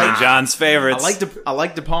 One of John's favorites. I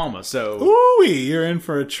like De Palma, so... Ooh, you're in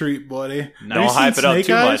for a treat, buddy. Don't hype it up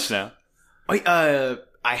too much now.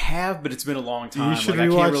 I have, but it's been a long time. You should I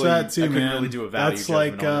can't rewatch that too, I couldn't man. really do a value That's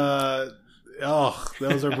judgment on it.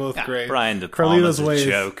 Those are both great. Brian De Palma's Carlito's Way a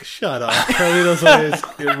joke. Shut up. Carlito's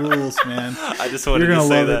Way it rules, man. I just wanted You're to gonna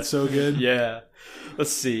say love that. it so good. Yeah.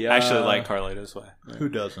 Let's see. I actually like Carlito's Way. Who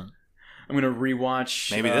doesn't? I'm going to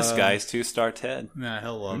rewatch... Maybe this guy's 2-star Ted. Nah,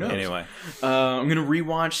 he'll love knows? it. Anyway. I'm going to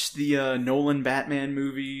rewatch the Nolan Batman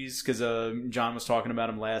movies because John was talking about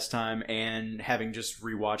them last time, and having just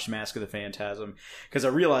rewatched Mask of the Phantasm because I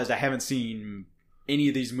realized I haven't seen any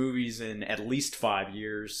of these movies in at least 5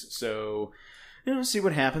 years. So, see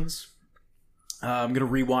what happens. I'm going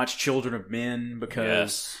to rewatch Children of Men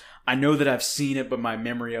because I know that I've seen it, but my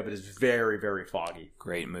memory of it is very, very foggy.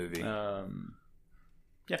 Great movie.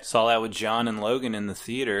 Yeah. Saw that with John and Logan in the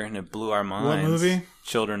theater, and it blew our minds. What movie?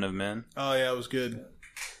 Children of Men. Oh, yeah, it was good.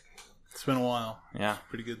 It's been a while. Yeah.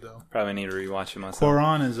 Pretty good, though. Probably need to rewatch it myself.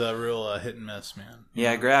 Quaron is a real hit and miss, man.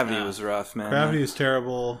 Yeah, Gravity was rough, man. Gravity is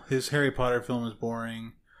terrible. His Harry Potter film is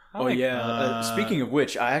boring. Speaking of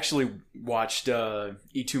which, I actually watched Y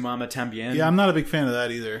Tu Mama Tambien. Yeah, I'm not a big fan of that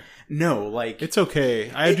either. No, it's okay.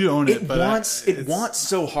 I do own it, but it wants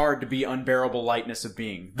so hard to be Unbearable Lightness of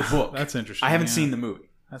Being. The book. That's interesting. I haven't seen the movie.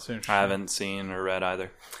 That's interesting. I haven't seen or read either. I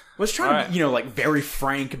was trying to, very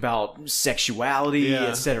frank about sexuality,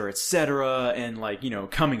 et cetera,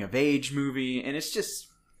 and coming of age movie, and it's just.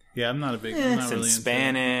 Yeah, I'm not a big. I'm not it's really in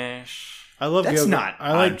Spanish. I love. That's not.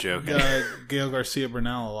 I like I'm joking. Gail Garcia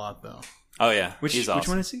Bernal a lot, though. Oh yeah, which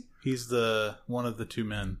awesome. one is he? He's one of the two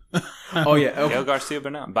men. Oh yeah, okay. Gail Garcia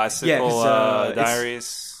Bernal. Bicycle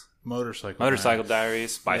Diaries. Motorcycle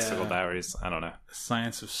Diaries. Bicycle Diaries. I don't know.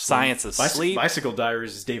 Science of Sleep. Bicycle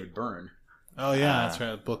Diaries is David Byrne. Oh yeah, that's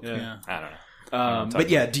right. Book. Yeah. I don't know. But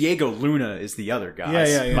yeah, Diego Luna is the other guy.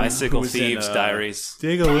 Yeah. Bicycle Thieves Diaries.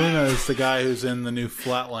 Diego Luna is the guy who's in the new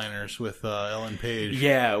Flatliners with Ellen Page.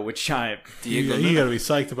 Yeah, which you got to be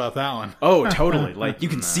psyched about that one. Oh, totally. Like you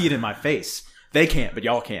can see it in my face. They can't, but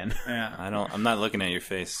y'all can. Yeah. I'm not looking at your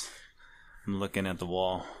face. I'm looking at the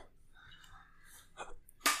wall.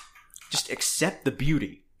 Just accept the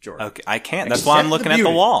beauty, Jordan. Okay, I can't. That's why I'm looking at the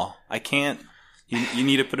wall. I can't. You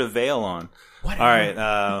need to put a veil on. Whatever. All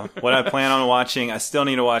right. What I plan on watching, I still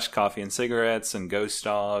need to watch Coffee and Cigarettes and Ghost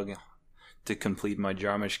Dog to complete my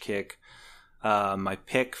Jarmusch kick. My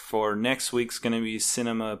pick for next week's going to be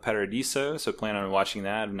Cinema Paradiso, so plan on watching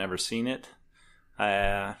that. I've never seen it.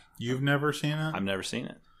 You've never seen it? I've never seen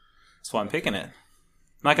it. That's why I'm picking it.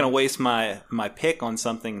 I'm not going to waste my pick on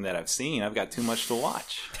something that I've seen. I've got too much to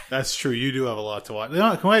watch. That's true. You do have a lot to watch.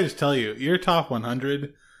 Can I just tell you, your top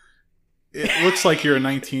 100, it looks like you're a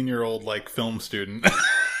 19-year-old like film student.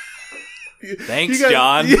 Thanks,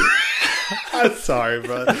 John. I'm sorry,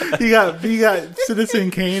 bro. You got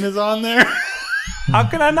Citizen Kane is on there. How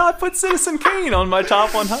can I not put Citizen Kane on my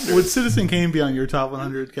top 100? Would Citizen Kane be on your top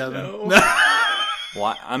 100, Kevin? No.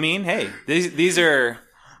 Why? I mean, hey, these are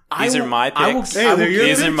my picks.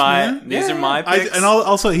 These are my picks. And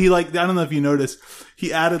also, he I don't know if you noticed,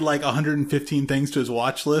 he added like 115 things to his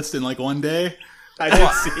watch list in like one day. I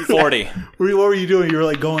did see 40. What were you doing? You were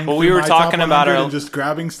like going. Well, we were talking about and just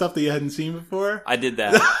grabbing stuff that you hadn't seen before. I did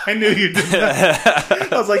that. I knew you did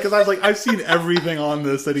that. I was like, I've seen everything on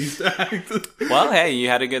this that he's. Well, hey, you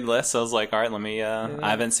had a good list. So I was like, all right, let me. I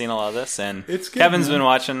haven't seen a lot of this, and it's good, Kevin's been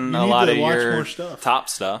watching a lot of your stuff. top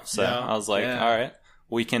stuff. So I was like, all right,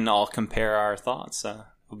 we can all compare our thoughts. So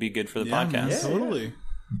it'll be good for the podcast. Man, totally.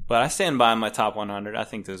 But I stand by my top 100. I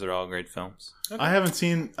think those are all great films. Okay. I haven't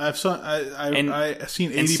seen. I've seen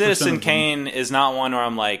 80%. And Citizen Kane is not one where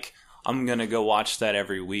I'm like, I'm gonna go watch that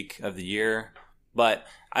every week of the year. But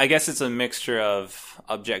I guess it's a mixture of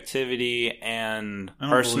objectivity and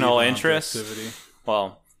personal interest.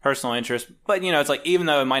 Well, personal interest, but it's like, even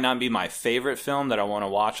though it might not be my favorite film that I want to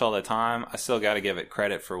watch all the time, I still got to give it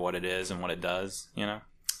credit for what it is and what it does. I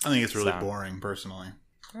think it's really boring, personally.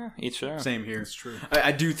 Each their own. Same here. It's true.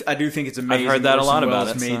 I do think it's amazing. I've heard that a lot about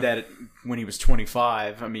it. Made that when he was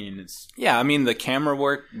 25. I mean, it's the camera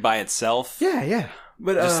work by itself. Yeah.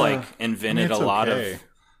 But just invented a lot of.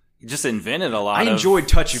 Just invented a lot. I enjoyed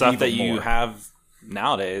Touch of stuff Evil that you more. have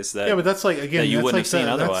nowadays. But that's like, again, that you wouldn't have seen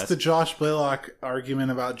otherwise. That's the Josh Blaylock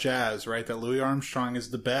argument about jazz, right? That Louis Armstrong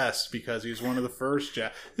is the best because he was one of the first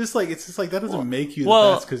jazz. It's just like that doesn't make you the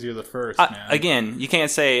best because you're the first. Man. Again, you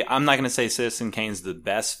can't say, I'm not going to say Citizen Kane's the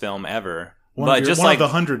best film ever, one of the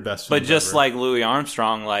 100 best. But just ever. Like Louis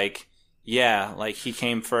Armstrong, he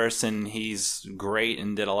came first and he's great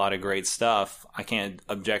and did a lot of great stuff. I can't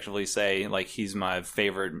objectively say he's my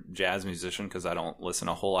favorite jazz musician because I don't listen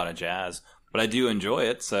to a whole lot of jazz. But I do enjoy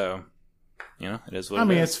it, so it is what it is. I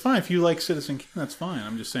mean, it's fine if you like Citizen Kane. That's fine.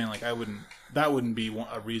 I'm just saying, that wouldn't be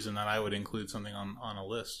a reason that I would include something on a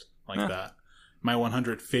list like that. My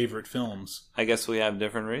 100 favorite films. I guess we have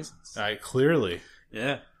different reasons. Clearly,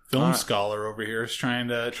 film scholar over here is trying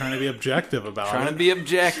to be objective about trying to be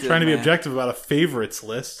objective about a favorites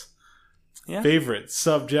list. Yeah, favorite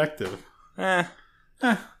subjective. Yeah.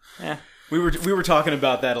 We were talking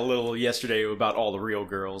about that a little yesterday about All the Real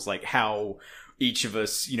Girls, like how each of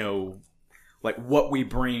us, what we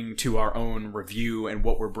bring to our own review and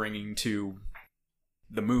what we're bringing to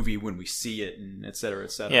the movie when we see it, and et cetera,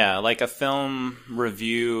 et cetera. Yeah, a film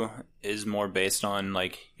review is more based on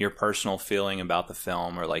your personal feeling about the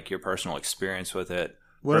film or your personal experience with it,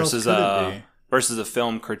 versus a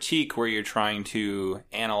film critique where you're trying to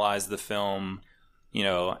analyze the film.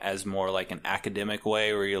 As more like an academic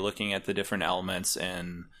way where you're looking at the different elements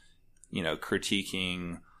and,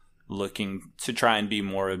 critiquing, looking to try and be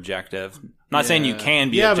more objective. I'm not saying you can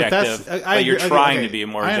be objective, but you're trying to be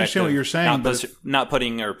more objective. I understand what you're saying. Not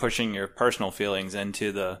putting or pushing your personal feelings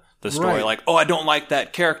into the story. Right. I don't like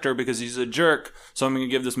that character because he's a jerk, so I'm going to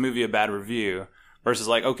give this movie a bad review. Versus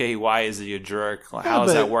okay, why is he a jerk? How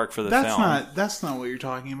does that work for the film? That's not what you're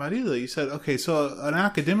talking about either. You said, okay, so an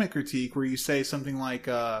academic critique where you say something like,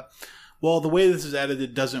 well, the way this is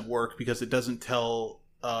edited doesn't work because it doesn't tell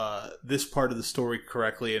this part of the story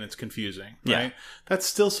correctly and it's confusing, right? Yeah. That's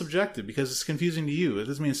still subjective because it's confusing to you. It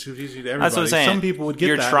doesn't mean it's confusing to everybody. That's what I'm saying. Some people would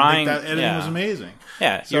get that editing was amazing.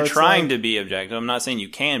 Yeah, so you're trying to be objective. I'm not saying you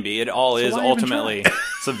can be. It all is ultimately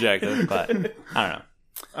subjective, but I don't know.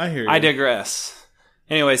 I hear you. I digress.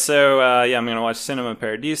 Anyway, so I'm going to watch Cinema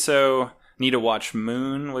Paradiso. Need to watch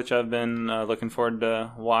Moon, which I've been looking forward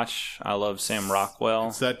to watch. I love Sam Rockwell.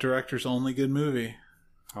 It's that director's only good movie.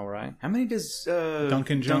 All right. How many does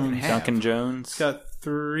Duncan Jones have? Duncan Jones. He's got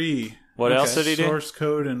 3. What else did he do? Source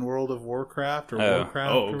Code in World of Warcraft or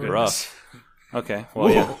Warcraft. Oh, good. Rough. Okay. Well,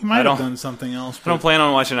 yeah. He might have done something else. I don't plan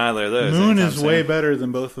on watching either of those. Moon is way better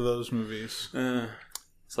than both of those movies.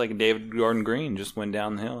 It's like David Gordon Green just went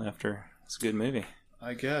downhill after. It's a good movie.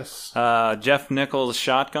 I guess. Jeff Nichols'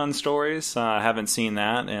 Shotgun Stories. I haven't seen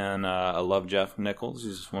that, and I love Jeff Nichols.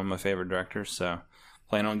 He's one of my favorite directors, so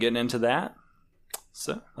plan on getting into that.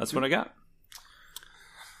 So that's what I got.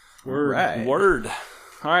 Word.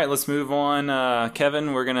 All right, let's move on.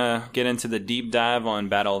 Kevin, we're going to get into the deep dive on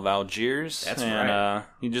Battle of Algiers. That's right.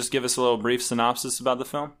 You just give us a little brief synopsis about the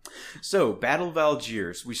film? So, Battle of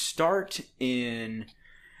Algiers. We start in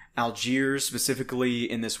Algiers, specifically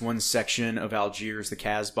in this one section of Algiers, the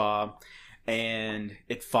Kasbah, and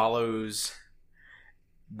it follows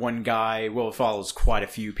one guy. Well, it follows quite a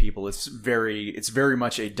few people. It's very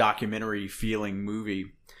much a documentary feeling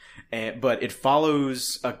movie. But it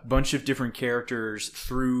follows a bunch of different characters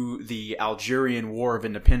through the Algerian War of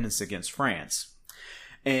Independence against France.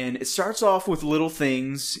 And it starts off with little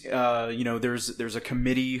things. There's a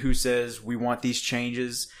committee who says, we want these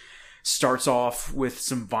changes. Starts off with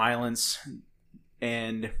some violence,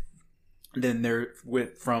 and then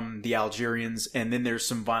from the Algerians, and then there's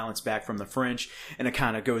some violence back from the French, and it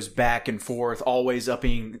kind of goes back and forth, always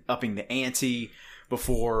upping the ante,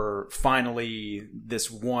 before finally this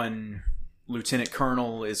one lieutenant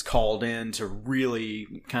colonel is called in to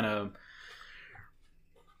really kind of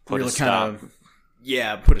put a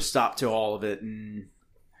stop to all of it.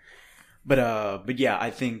 But yeah, I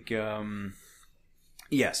think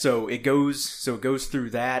so it goes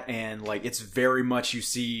through that, and like it's very much, you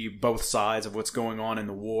see both sides of what's going on in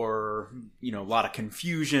the war. A lot of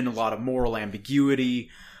confusion, a lot of moral ambiguity.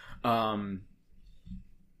 Yeah.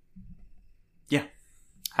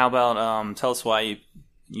 How about tell us why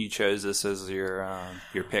you chose this as your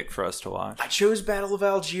pick for us to watch? I chose Battle of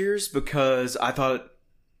Algiers because I thought,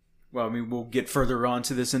 well, I mean, we'll get further on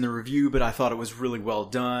to this in the review, but I thought it was really well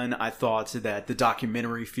done. I thought that the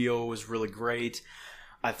documentary feel was really great.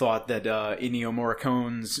 I thought that Ennio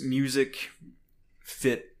Morricone's music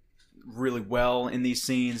fit really well in these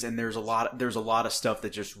scenes, and there's a lot of stuff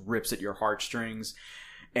that just rips at your heartstrings,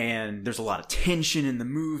 and there's a lot of tension in the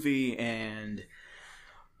movie. And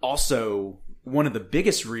also, one of the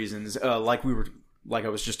biggest reasons, like I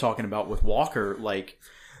was just talking about with Walker, like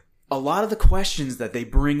a lot of the questions that they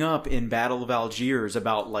bring up in Battle of Algiers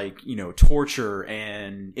about, like, torture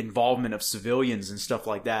and involvement of civilians and stuff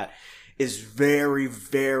like that is very,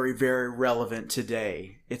 very, very relevant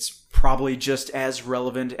today. It's probably just as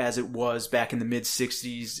relevant as it was back in the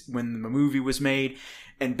mid-60s when the movie was made,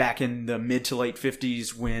 and back in the mid to late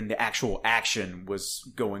 50s when the actual action was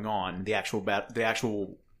going on, the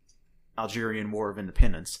actual Algerian War of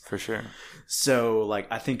Independence. For sure. So, like,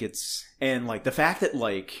 I think it's, and like the fact that,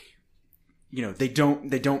 like, they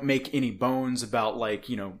don't make any bones about, like,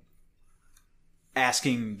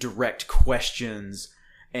 asking direct questions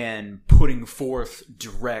and putting forth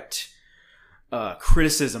direct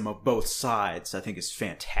criticism of both sides, I think is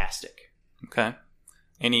fantastic. Okay.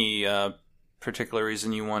 Any particular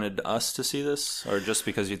reason you wanted us to see this, or just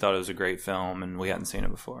because you thought it was a great film and we hadn't seen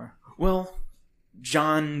it before? Well,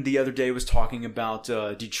 John the other day was talking about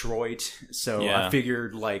Detroit, so yeah. I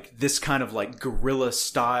figured, like, this kind of, like, guerrilla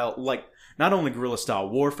style, like, not only guerrilla style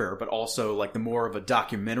warfare, but also, like, the more of a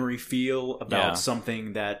documentary feel about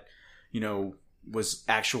something that, was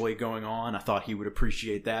actually going on. I thought he would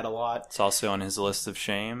appreciate that a lot. It's also on his list of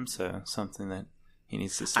shame, so something that he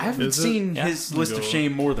needs to see. I haven't seen his list of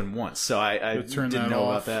shame more than once, so I didn't know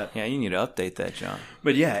about that. Yeah, you need to update that, John.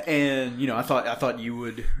 But yeah, and I thought you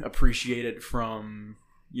would appreciate it from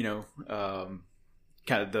kind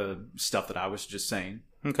of the stuff that I was just saying.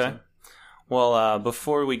 Okay. So. Well,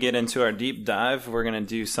 before we get into our deep dive, we're going to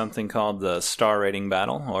do something called the Star Rating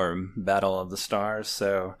Battle, or Battle of the Stars.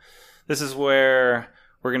 So this is where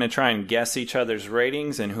we're going to try and guess each other's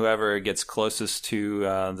ratings, and whoever gets closest to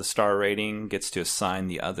the star rating gets to assign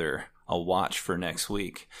the other a watch for next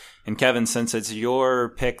week. And Kevin, since it's your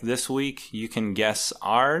pick this week, you can guess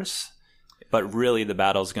ours, but really the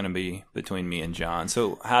battle's going to be between me and John.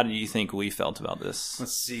 So how do you think we felt about this?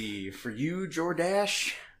 Let's see. For you,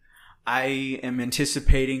 Jordash, I am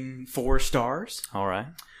anticipating 4 stars. All right.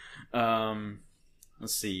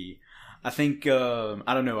 Let's see. I think,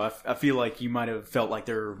 I don't know, I feel like you might have felt like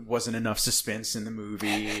there wasn't enough suspense in the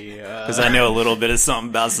movie. Because I know a little bit of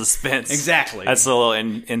something about suspense. Exactly. That's a little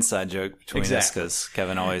inside joke between us, because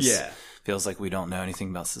Kevin always feels like we don't know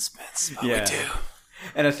anything about suspense, but we do.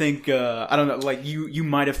 And I think I don't know, like you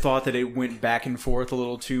might have thought that it went back and forth a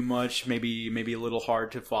little too much, maybe a little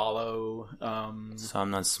hard to follow. So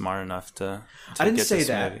I'm not smart enough to I didn't get say this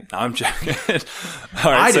that. movie. No, I'm joking.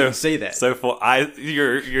 All right, I didn't say that. So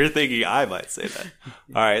you're thinking I might say that.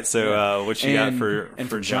 All right, so what you got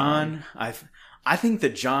for John? I think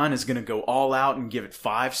that John is going to go all out and give it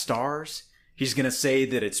 5 stars. He's going to say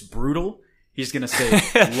that it's brutal. He's going to say,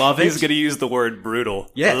 love it. He's going to use the word brutal.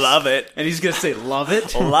 Yes. Love it. And he's going to say, love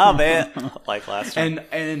it. Love it. Like last time.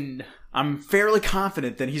 And I'm fairly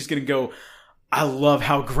confident that he's going to go, I love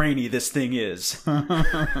how grainy this thing is.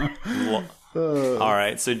 All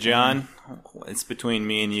right. So, John, it's between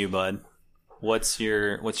me and you, bud. What's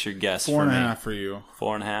your guess for me? 4.5 for you.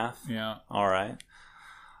 4.5? Yeah. All right.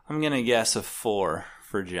 I'm going to guess a 4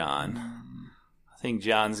 for John. I think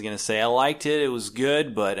John's going to say, I liked it. It was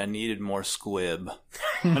good, but I needed more squib.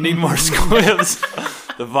 I need more squibs.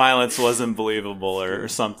 The violence wasn't believable or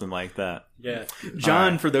something like that. Yeah.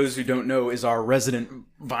 John, for those who don't know, is our resident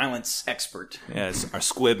violence expert. Yeah, it's our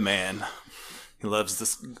squib man. He loves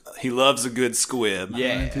this. He loves a good squib.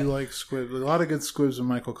 Yeah. I do like squib. A lot of good squibs with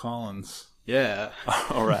Michael Collins. Yeah.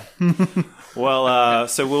 All right. Well,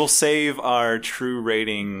 so we'll save our true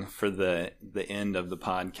rating for the end of the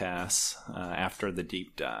podcast after the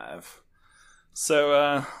deep dive.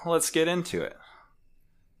 So let's get into it.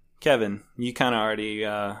 Kevin, you kind of already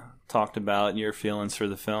talked about your feelings for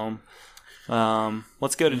the film.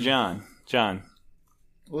 Let's go to John. John.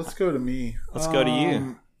 Let's go to me. Let's go to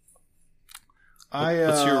you.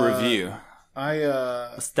 What's your review?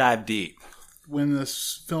 Let's dive deep. When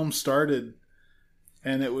this film started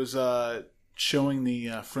and it was showing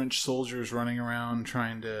the French soldiers running around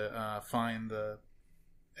trying to find the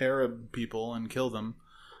Arab people and kill them,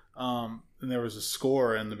 and there was a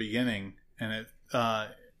score in the beginning, and it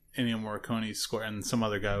Ennio Morricone's score, and some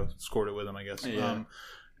other guy scored it with him, I guess. Yeah.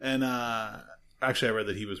 Actually, I read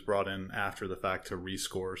that he was brought in after the fact to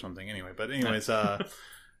rescore or something. Anyway, but anyways,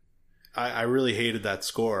 I really hated that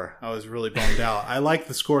score. I was really bummed out. I like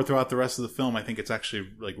the score throughout the rest of the film. I think it's actually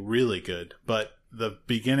like really good. But the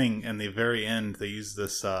beginning and the very end, they use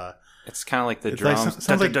this. It's kind of like the drums,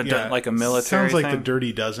 like a military. Sounds like thing. the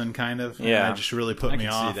Dirty Dozen kind of. Yeah, and it just really put me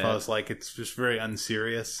off. that. I was like, it's just very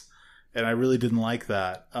unserious, and I really didn't like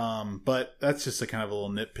that. But that's just a kind of a little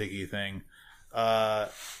nitpicky thing.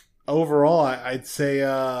 Overall, I'd say.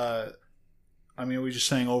 I mean, we're just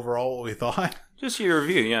saying overall what we thought. Just your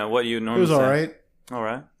review, yeah. What you normally say. It was all right. All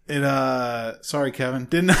right. It. Sorry, Kevin.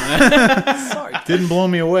 Didn't Sorry. didn't blow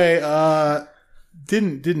me away.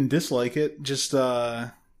 Didn't dislike it. Just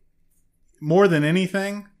more than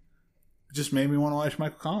anything, it just made me want to watch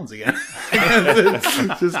Michael Collins again.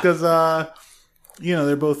 Just because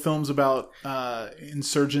they're both films about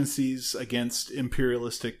insurgencies against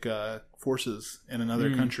imperialistic forces in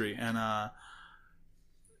another country, and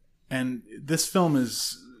this film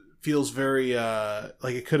feels very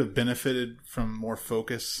like it could have benefited from more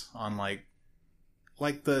focus on like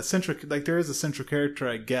the central, like there is a central character,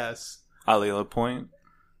 I guess. Ali Lapointe.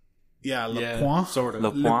 Yeah, Lapointe, sort of.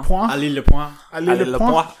 Lapointe. Ali Lapointe. Ali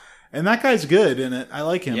Lapointe. And that guy's good in it. I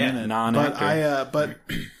like him in it. Non-actor. But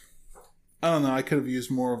I don't know. I could have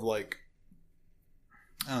used more of like,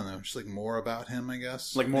 I don't know, just like more about him, I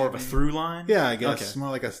guess. Like more of a through line? Yeah, I guess. Okay. More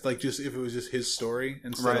like just if it was just his story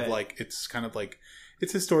instead of like, it's kind of like,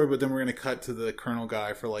 it's his story, but then we're going to cut to the Colonel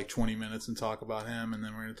guy for like 20 minutes and talk about him. And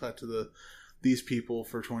then we're going to cut to these people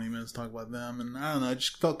for 20 minutes, talk about them. And I don't know, it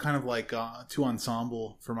just felt kind of like too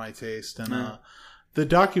ensemble for my taste. And the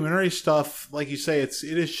documentary stuff, like you say, it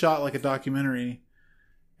is shot like a documentary.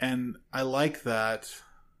 And I like that.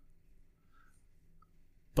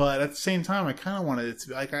 But at the same time, I kind of wanted it to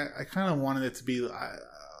be like I kind of wanted it to be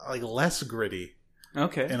like less gritty.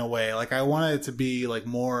 Okay. In a way, like I wanted it to be like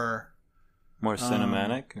more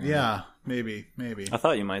cinematic. Yeah, maybe. I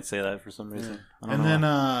thought you might say that for some reason. Yeah. And then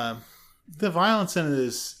the violence in it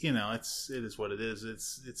is, it is what it is.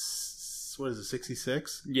 It's what is it,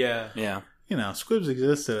 66? Yeah. Yeah. Squibs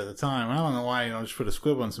existed at the time. I don't know why you don't just put a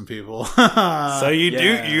squib on some people. So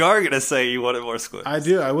you are going to say you wanted more squibs. I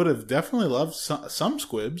do. I would have definitely loved some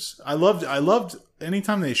squibs. I loved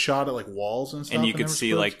anytime they shot at like walls and stuff. And you could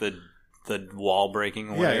see squibs. Like the wall breaking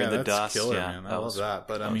away or the that's dust. Killer, yeah, man. I love that.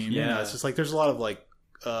 But I mean, it's just like there's a lot of like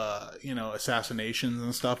assassinations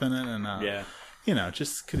and stuff in it, and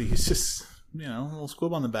just could he's just a little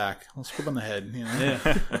squib on the back, a little squib on the head,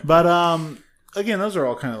 Yeah. But again, those are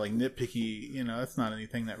all kind of like nitpicky. That's not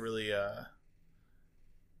anything that really. I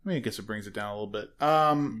mean, I guess it brings it down a little bit.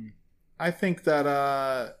 I think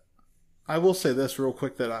that I will say this real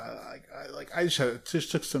quick that I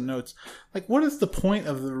just took some notes. Like, what is the point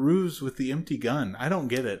of the ruse with the empty gun? I don't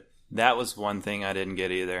get it. That was one thing I didn't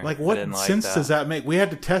get either. Like, what sense does that make? We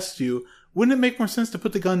had to test you. Wouldn't it make more sense to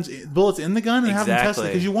put the bullets in the gun and have them tested?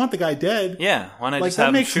 Because you want the guy dead. Yeah, why not just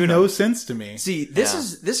have him shoot him? That makes no sense to me. See, this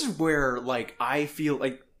is where like I feel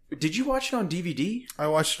like. Did you watch it on DVD? I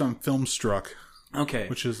watched it on Filmstruck. Okay,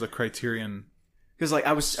 which is the Criterion. Because like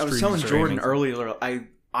I was telling Jordan earlier, I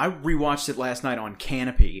rewatched it last night on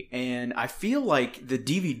Canopy, and I feel like the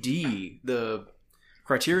DVD, the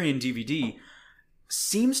Criterion DVD,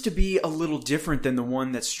 seems to be a little different than the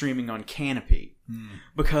one that's streaming on Canopy.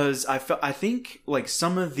 Because I think like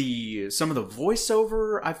some of the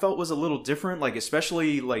voiceover I felt was a little different, like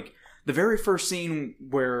especially like the very first scene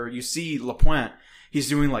where you see Lapointe, he's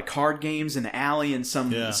doing like card games in the alley, and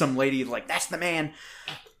some lady like, that's the man.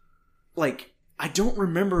 Like, I don't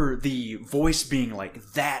remember the voice being like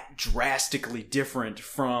that drastically different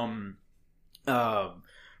from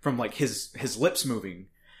like his lips moving,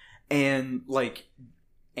 and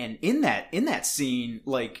in that scene,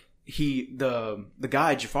 like the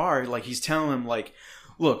guy Jafar, like he's telling him like,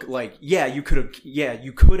 look, like, we could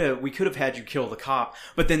have had you kill the cop,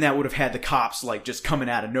 but then that would have had the cops like just coming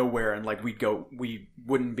out of nowhere, and like we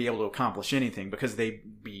wouldn't be able to accomplish anything because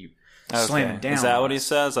they'd be slamming down. Is that what he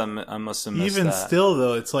says? I must have missed Even that. still,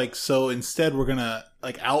 though, it's like, so instead we're gonna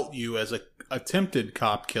like out you as a attempted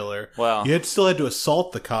cop killer. Well, you still had to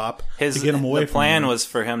assault the cop to get him away. The plan was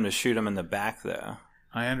for him to shoot him in the back, though.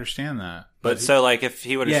 I understand that, but so like if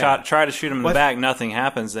he would have tried to shoot him in the back, nothing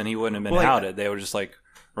happens, then he wouldn't have been outed. They would just like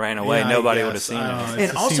ran away. Yeah, Nobody would have seen him.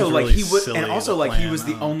 And also, like he was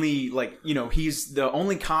the only, like, you know, he's the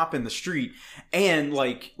only cop in the street, and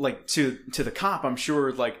like to the cop, I'm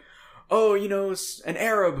sure, like, oh, you know, it's an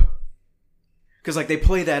Arab, because like they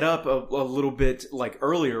play that up a little bit like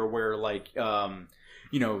earlier, where like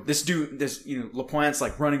you know, Lapointe's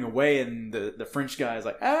like running away, and the French guy is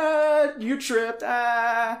like, you tripped,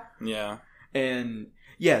 yeah, and.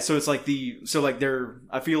 Yeah, so it's like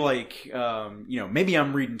I feel like, you know, maybe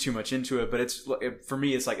I'm reading too much into it, but for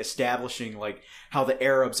me, it's like establishing like how the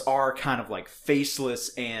Arabs are kind of like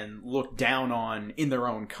faceless and looked down on in their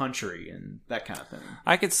own country and that kind of thing.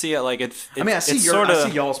 I could see it like I see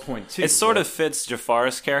y'all's point too. It sort of fits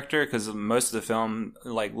Jafar's character, because most of the film,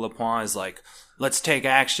 like Lapointe is like, let's take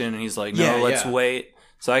action, and he's like, no, let's wait.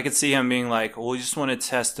 So I could see him being like, well, we just want to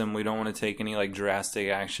test him. We don't want to take any like drastic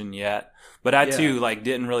action yet. But I too like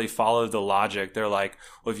didn't really follow the logic. They're like,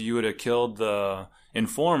 well, if you would have killed the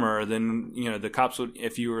informer, then, you know, the cops would,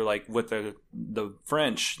 if you were like with the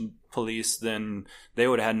French police, then they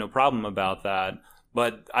would have had no problem about that.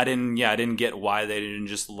 But I didn't get why they didn't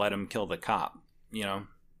just let him kill the cop, you know?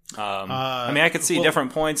 I mean, I could see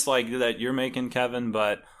different points like that you're making, Kevin,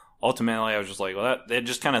 but ultimately I was just like, well, it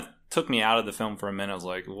just kind of took me out of the film for a minute. I was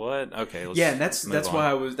like, what? Okay, let's and that's why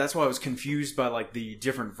I was confused by like the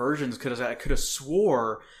different versions, because I could have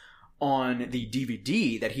swore on the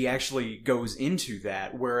DVD that he actually goes into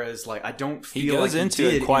that, whereas like I don't feel he goes into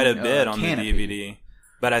it quite a bit on Canopy. The DVD,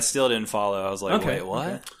 but I still didn't follow. I was like, wait,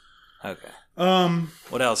 what? Okay.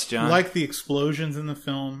 What else, John? Like the explosions in the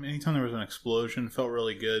film. Anytime there was an explosion, felt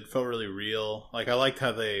really good, felt really real. Like I liked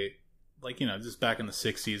how they, like, you know, just back in the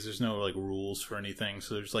 60s, there's no like rules for anything,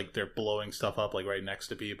 so there's like they're blowing stuff up like right next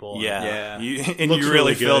to people. Yeah. You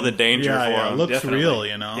really feel the danger for them. It looks definitely real,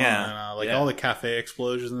 you know. Yeah, and, all the cafe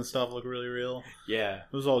explosions and stuff look really real. Yeah,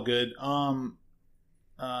 it was all good.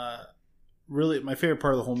 Really, my favorite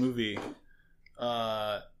part of the whole movie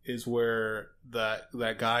is where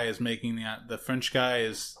that guy is making the French guy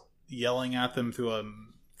is yelling at them through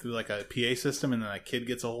like a PA system, and then a kid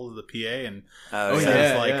gets a hold of the PA and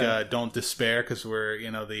says don't despair, because we're, you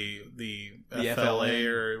know, the FLA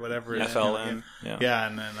or whatever it is. FLN. Yeah,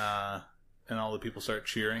 and then and all the people start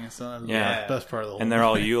cheering and stuff. Yeah, the best part of the whole and they're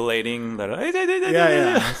all ululating.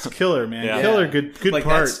 It's killer, man. Yeah. Killer, good like,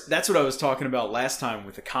 part. That's what I was talking about last time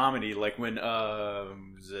with the comedy, like when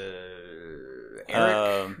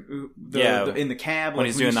Eric, in the cab, when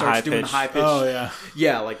he's doing the high pitch. Oh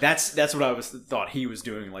yeah. Like that's what I thought he was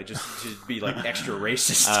doing, like just to be like extra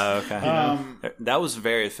racist. Okay. That was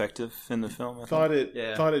very effective in the film. Thought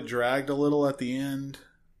it dragged a little at the end.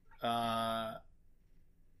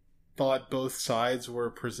 Thought both sides were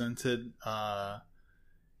presented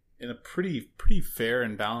in a pretty fair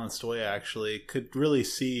and balanced way. Actually, could really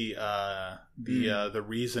see the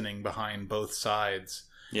reasoning behind both sides.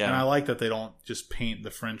 Yeah, and I like that they don't just paint the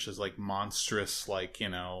French as like monstrous, like, you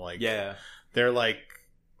know, like they're like,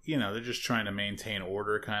 you know, they're just trying to maintain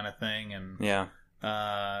order kind of thing, and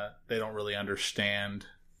they don't really understand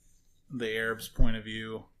the Arabs' point of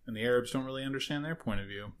view, and the Arabs don't really understand their point of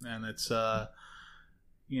view, and it's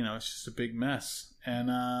it's just a big mess,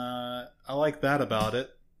 and I like that about it.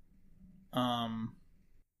 And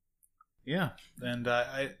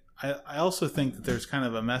I also think that there's kind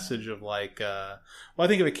of a message of like, I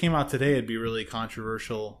think if it came out today, it'd be really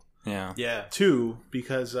controversial. Yeah. Too,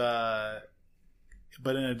 because,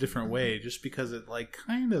 but in a different way, just because it like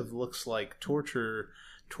kind of looks like torture.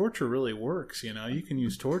 Torture really works, you can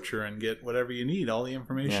use torture and get whatever you need, all the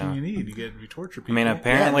information you need. You torture people. I mean,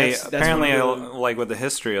 apparently, like with the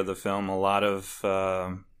history of the film, a lot of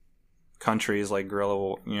countries like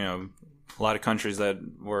guerrilla, a lot of countries that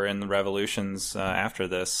were in the revolutions after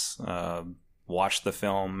this watched the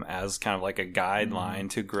film as kind of like a guideline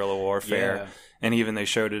to guerrilla warfare, and even they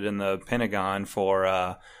showed it in the Pentagon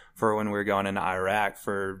for when we were going into Iraq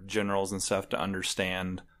for generals and stuff to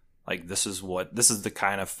understand. Like, this is the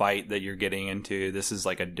kind of fight that you're getting into. This is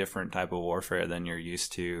like a different type of warfare than you're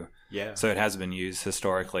used to. Yeah. So it has been used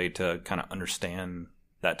historically to kind of understand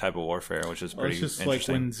that type of warfare, which is pretty interesting. It's just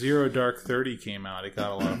like when Zero Dark 30 came out, it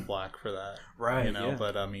got a lot of flack for that. Right.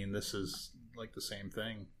 But I mean, this is like the same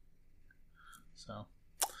thing. So,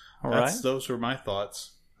 right. Those were my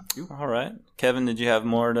thoughts. All right. Kevin, did you have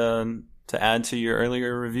more to add to your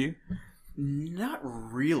earlier review? Not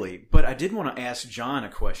really, but I did want to ask John a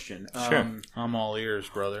question. Sure. I'm all ears,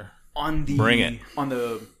 brother. Bring it. On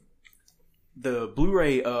the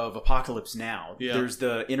Blu-ray of Apocalypse Now, there's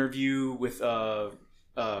the interview with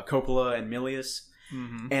Coppola and Milius,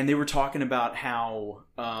 and they were talking about how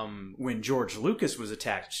when George Lucas was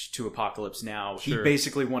attached to Apocalypse Now, he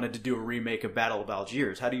basically wanted to do a remake of Battle of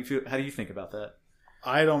Algiers. How do you think about that?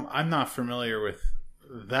 I'm not familiar with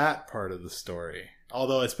that part of the story.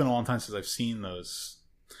 Although it's been a long time since I've seen those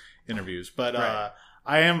interviews, but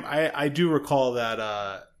I do recall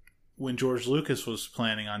that when George Lucas was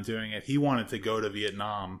planning on doing it, he wanted to go to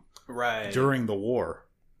Vietnam during the war.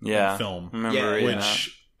 Yeah, film,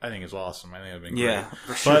 which I think is awesome. I think it'd been great. Yeah,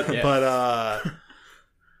 for sure. But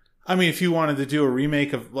I mean, if you wanted to do a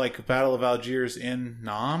remake of like Battle of Algiers in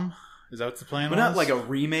Nam, is that what the plan was? Not like a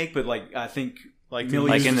remake, but like I think. Like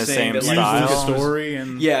in the same style, story,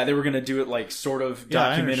 and they were going to do it like sort of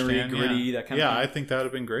documentary, gritty, that kind of thing. I think that would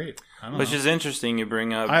have been great. Which is interesting. You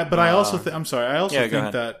bring up, I also think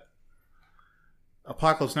that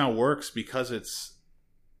Apocalypse Now works because it's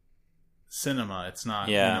cinema. It's not,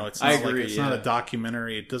 it's not it's not a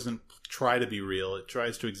documentary. It doesn't try to be real. It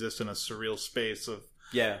tries to exist in a surreal space of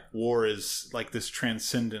war is like this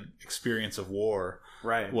transcendent experience of war.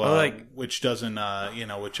 Right. Well, which doesn't,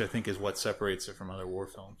 which I think is what separates it from other war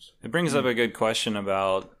films. It brings up a good question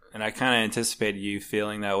about, and I kind of anticipated you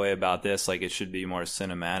feeling that way about this, like it should be more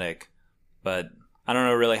cinematic, but I don't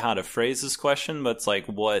know really how to phrase this question, but it's like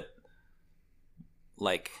what,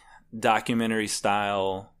 like documentary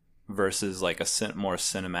style versus like a more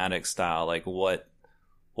cinematic style, like what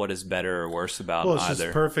is better or worse about either? It's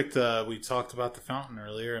just perfect. We talked about The Fountain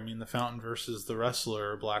earlier. I mean, The Fountain versus The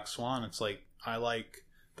Wrestler or Black Swan. It's like, I like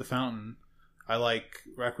The Fountain. I like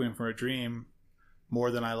Requiem for a Dream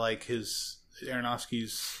more than I like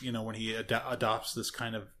Aronofsky's, when he adopts this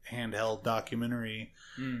kind of handheld documentary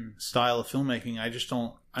style of filmmaking.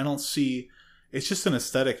 I don't see, it's just an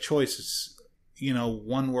aesthetic choice. It's,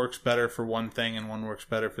 one works better for one thing and one works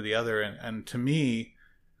better for the other. And to me,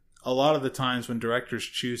 a lot of the times when directors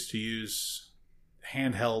choose to use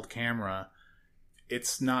handheld camera, it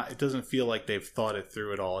doesn't feel like they've thought it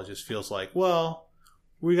through at all. It just feels like, well,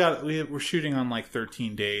 we're shooting on like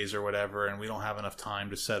 13 days or whatever, and we don't have enough time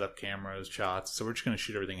to set up cameras, shots, so we're just going to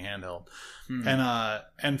shoot everything handheld.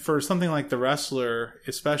 And for something like The Wrestler,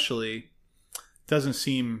 especially, doesn't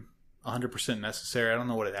seem 100% necessary. I don't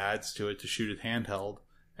know what it adds to it to shoot it handheld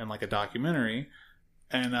and like a documentary.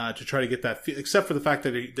 And to try to get that, except for the fact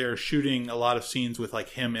that they're shooting a lot of scenes with like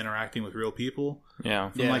him interacting with real people.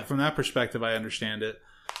 From that perspective, I understand it.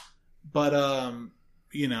 But and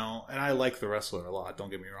I like The Wrestler a lot. Don't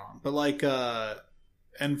get me wrong. But like,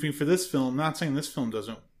 and for this film, not saying this film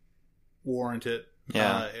doesn't warrant it.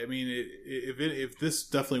 I mean, if this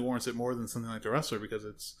definitely warrants it more than something like The Wrestler, because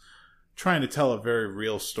it's trying to tell a very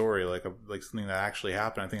real story, like something that actually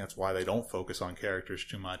happened. I think that's why they don't focus on characters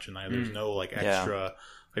too much, and there's no like extra,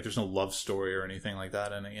 like there's no love story or anything like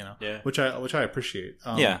that in it, which I appreciate.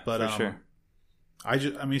 For sure.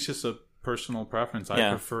 It's just a personal preference.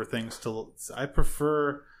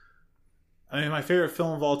 I mean, my favorite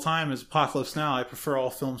film of all time is Apocalypse Now. I prefer all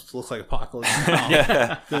films to look like Apocalypse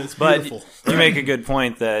Now. It's beautiful. But you make a good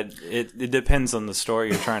point that it depends on the story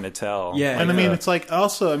you're trying to tell. And I mean, it's like,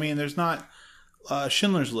 also, I mean, there's not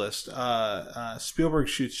Schindler's List. Spielberg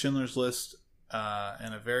shoots Schindler's List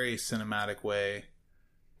in a very cinematic way.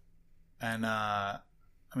 And, I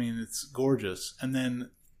mean, it's gorgeous. And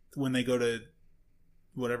then when they go to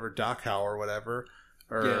whatever, Dachau or whatever,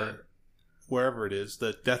 or wherever it is,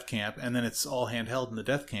 the death camp, and then it's all handheld in the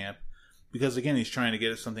death camp, because again, he's trying to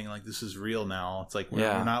get at something like, this is real now. It's like,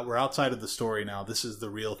 we're outside of the story now. This is the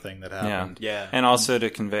real thing that happened. Yeah. And also to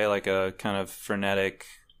convey like a kind of frenetic,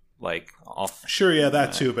 like off. Sure. Yeah,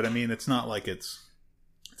 that too. But I mean, it's not like it's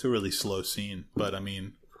a really slow scene, but I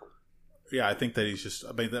mean, yeah, I think that he's just,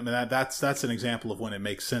 I mean that's an example of when it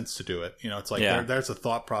makes sense to do it. You know, it's like, there's a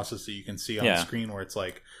thought process that you can see on the screen where it's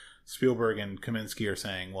like, Spielberg and Kaminsky are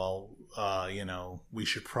saying, well, you know, we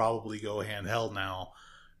should probably go handheld now,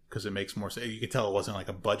 because it makes more sense. You could tell it wasn't like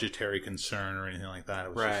a budgetary concern or anything like that.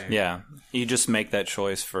 It was right. Yeah. You just make that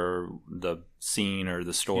choice for the scene or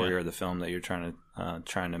the story or the film that you're trying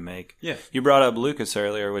to make. Yeah. You brought up Lucas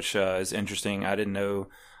earlier, which is interesting. I didn't know.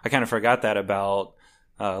 I kind of forgot that about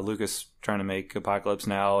Lucas trying to make Apocalypse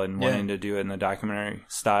Now and wanting to do it in the documentary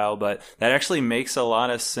style. But that actually makes a lot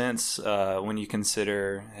of sense when you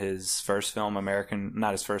consider his first film,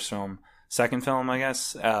 second film, I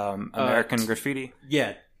guess, American Graffiti.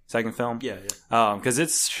 Yeah. Second film? Yeah. Because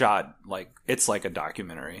it's shot it's like a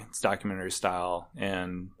documentary. It's documentary style,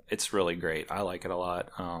 and it's really great. I like it a lot.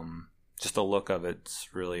 Just the look of it's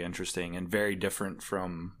really interesting and very different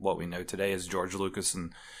from what we know today as George Lucas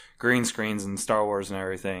and green screens and Star Wars and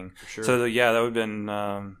everything. For sure. So that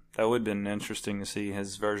would have been interesting to see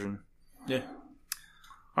his version. Yeah.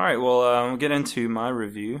 All right, well, we'll get into my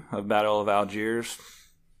review of Battle of Algiers.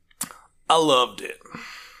 I loved it.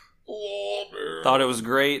 Thought it was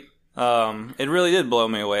great. It really did blow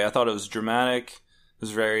me away. I thought it was dramatic. It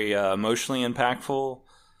was very emotionally impactful,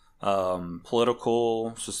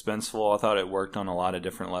 political, suspenseful. I thought it worked on a lot of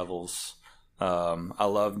different levels. I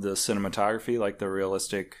loved the cinematography, like the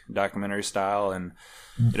realistic documentary style, and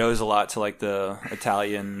it owes a lot to like the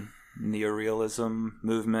Italian neorealism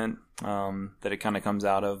movement that it kind of comes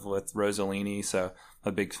out of with Rossellini. So I'm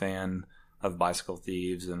a big fan of Bicycle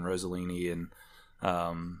Thieves and Rossellini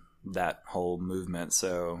and that whole movement.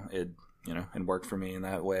 So it worked for me in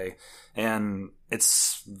that way. And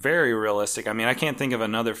it's very realistic. I mean, I can't think of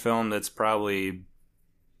another film that's probably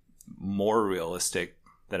more realistic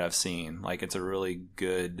that I've seen. Like, it's a really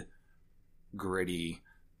good, gritty,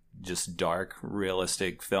 just dark,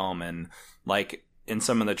 realistic film. And like in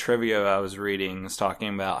some of the trivia I was reading, was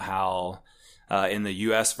talking about how in the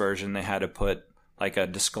US version they had to put like a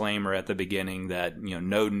disclaimer at the beginning that,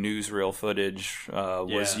 no newsreel footage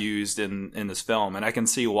was used in this film. And I can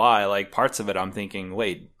see why. Like, parts of it I'm thinking,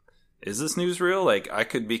 wait, is this newsreel? Like, I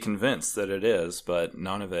could be convinced that it is, but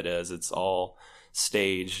none of it is. It's all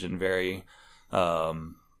staged and very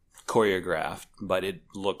choreographed, but it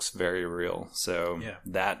looks very real. So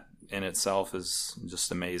that in itself is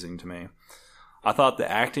just amazing to me. I thought the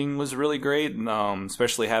acting was really great,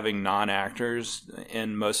 especially having non-actors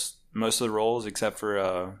in most of the roles, except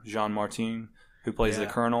for Jean Martin, who plays the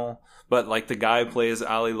Colonel. But like the guy who plays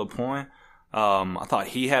Ali Lapointe, I thought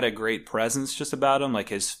he had a great presence just about him, like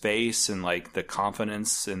his face and like the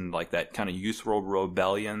confidence and like that kind of youthful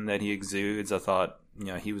rebellion that he exudes. I thought,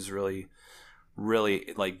 he was really,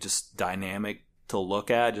 really like just dynamic to look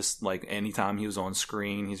at. Just like anytime he was on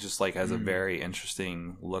screen, he's just like has a very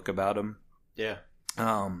interesting look about him. Yeah.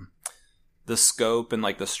 The scope and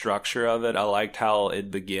like the structure of it, I liked how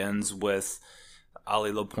it begins with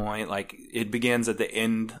Ali Lapointe. Like, it begins at the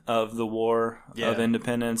end of the War of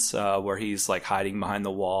Independence, where he's like hiding behind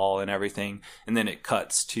the wall and everything, and then it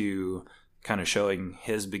cuts to kind of showing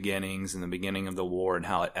his beginnings and the beginning of the war and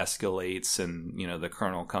how it escalates, and the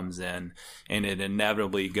Colonel comes in, and it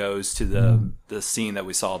inevitably goes to the scene that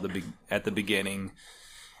we saw at the beginning,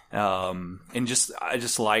 and I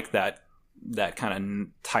just like that kind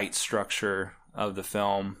of tight structure of the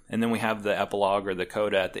film. And then we have the epilogue or the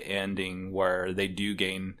coda at the ending where they do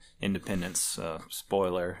gain independence.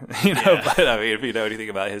 Spoiler, but I mean, if you know anything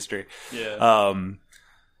about history. Yeah.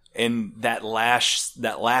 And that last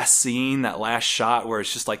scene, that last shot where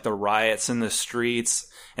it's just like the riots in the streets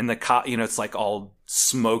and the it's like all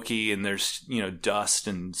smoky and there's, dust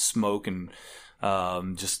and smoke and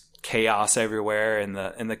just chaos everywhere, and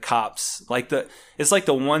the cops, it's like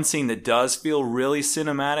the one scene that does feel really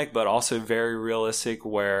cinematic but also very realistic,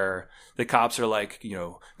 where the cops are like,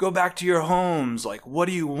 go back to your homes, like, what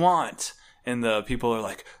do you want? And the people are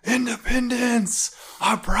like, independence,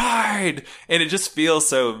 our pride, and it just feels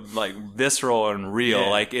so like visceral and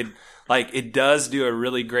real. It does do a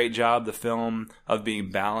really great job, the film, of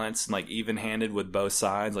being balanced and like even-handed with both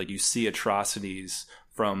sides. Like, you see atrocities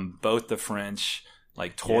from both the French,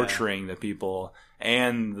 like torturing the people,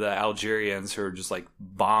 and the Algerians who are just like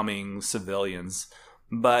bombing civilians.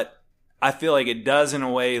 But I feel like it does in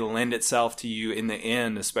a way lend itself to you in the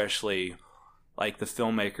end, especially like the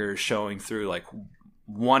filmmakers showing through like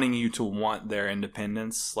wanting you to want their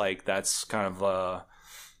independence. Like that's kind of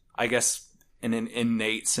I guess in an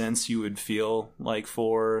innate sense you would feel like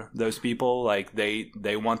for those people, like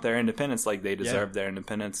they want their independence, like they deserve their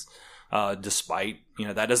independence, despite, you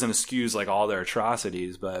know, that doesn't excuse like all their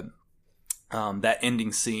atrocities, but that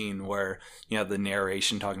ending scene where, you know, the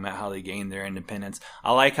narration talking about how they gained their independence,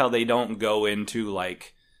 I like how they don't go into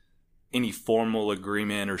like any formal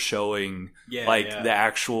agreement or showing the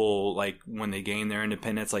actual, like when they gain their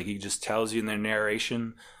independence, like he just tells you in their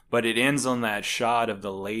narration, but it ends on that shot of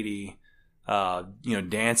the lady you know,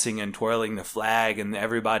 dancing and twirling the flag and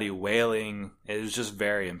everybody wailing. It was just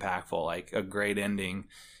very impactful, like a great ending.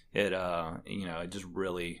 It you know, it just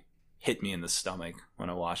really hit me in the stomach when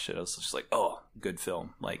I watched it. I was just like, oh, good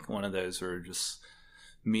film. Like one of those where just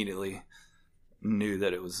immediately knew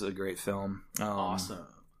that it was a great film. Awesome.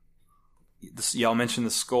 Y'all mentioned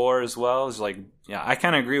the score as well. It's like, yeah, I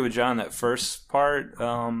kind of agree with John. That first part,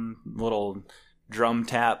 little drum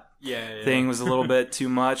tap thing was a little bit too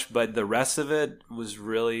much, but the rest of it was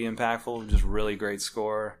really impactful. Just really great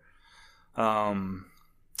score.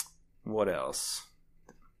 What else?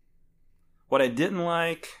 What I didn't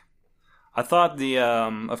like, I thought the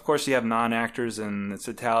of course you have non-actors and it's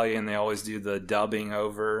Italian. They always do the dubbing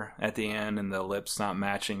over at the end and the lips not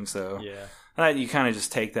matching. So you kind of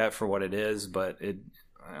just take that for what it is. But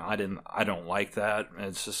I don't like that.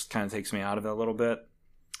 It just kind of takes me out of it a little bit.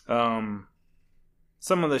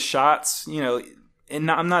 Some of the shots, you know, and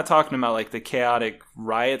I'm not talking about like the chaotic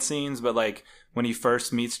riot scenes, but like when he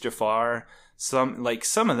first meets Jafar, some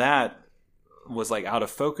of that was like out of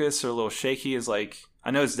focus or a little shaky. Is like, I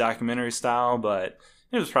know it's documentary style, but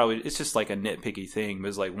it's just like a nitpicky thing. But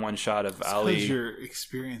it's like one shot of Ali. Because you're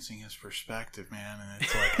experiencing his perspective, man, and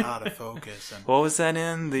it's like out of focus. And what was that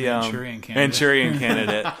in the Manchurian Candidate? Manchurian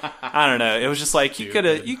Candidate. I don't know. It was just like you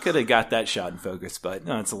could have got that shot in focus, but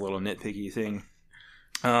no, it's a little nitpicky thing.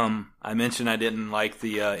 I mentioned I didn't like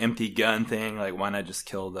the empty gun thing. Like, why not just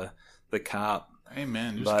kill the cop? Hey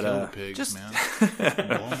man, just kill the pigs, man.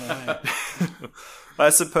 Blow 'em away. I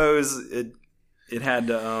suppose it had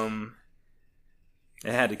to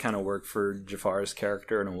kind of work for Jafar's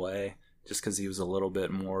character in a way, just because he was a little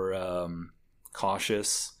bit more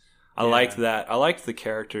cautious. I liked that. I liked the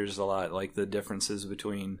characters a lot, like the differences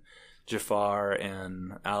between Jafar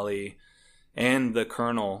and Ali. And the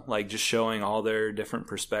Colonel, like just showing all their different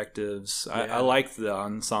perspectives. I liked the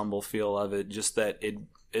ensemble feel of it, just that it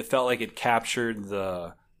felt like it captured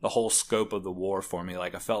the whole scope of the war for me.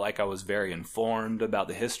 Like I felt like I was very informed about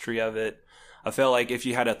the history of it. I felt like if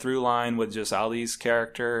you had a through line with just Ali's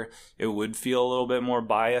character, it would feel a little bit more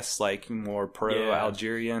biased, like more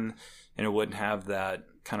pro-Algerian, and it wouldn't have that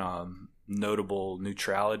kind of notable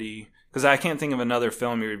neutrality. Because I can't think of another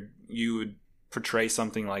film you would portray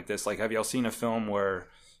something like this. Like, have y'all seen a film where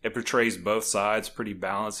it portrays both sides pretty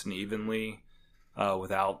balanced and evenly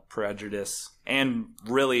without prejudice, and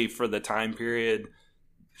really for the time period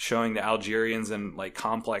showing the Algerians and like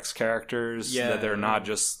complex characters, that they're not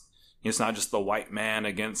just, it's not just the white man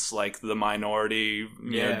against like the minority,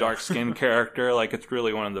 you know, dark skinned character. Like it's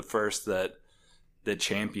really one of the first that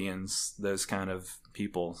champions those kind of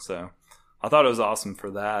people. So I thought it was awesome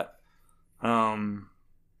for that.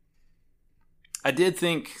 I did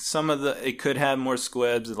think it could have more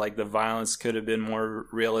squibs, like the violence could have been more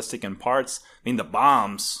realistic in parts. I mean, the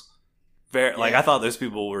bombs, like I thought those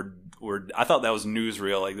people were, I thought that was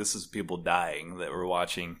newsreel. Like this is people dying that we're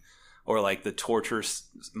watching, or like the torture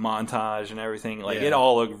montage and everything. Like it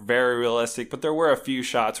all looked very realistic, but there were a few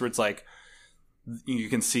shots where it's like, you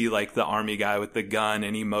can see like the army guy with the gun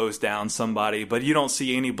and he mows down somebody, but you don't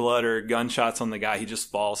see any blood or gunshots on the guy. He just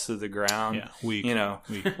falls to the ground. Yeah, weak. You know,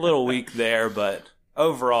 a little weak there, but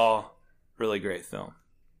overall, really great film.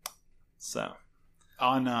 So,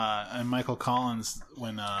 on Michael Collins,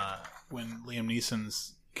 when Liam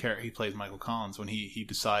Neeson's character, he plays Michael Collins, when he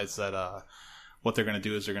decides that what they're going to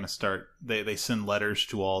do is they're going to start. They send letters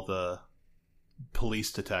to all the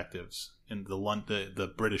police detectives in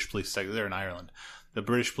the British police detectives. They're in Ireland, the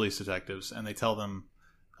British police detectives, and they tell them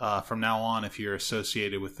from now on, if you're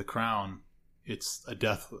associated with the Crown, it's a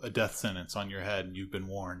death sentence on your head, and you've been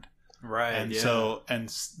warned. Right. And so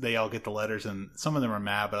they all get the letters, and some of them are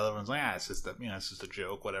mad, but other ones like, it's just a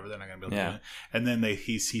joke, whatever. They're not going to be able to do it. And then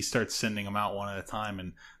he starts sending them out one at a time,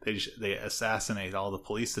 and they assassinate all the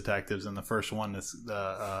police detectives. And the first one is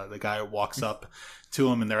the guy walks up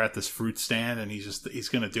to him, and they're at this fruit stand, and he's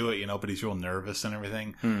going to do it, but he's real nervous and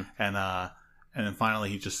everything. And then finally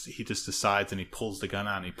he just decides, and he pulls the gun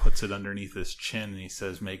out and he puts it underneath his chin and he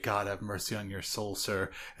says, "May God have mercy on your soul, sir."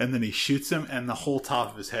 And then he shoots him and the whole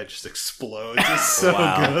top of his head just explodes. It's so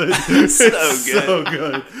good. So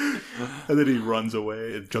good. And then he runs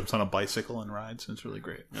away and jumps on a bicycle and rides. It's really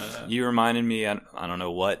great. You reminded me, I don't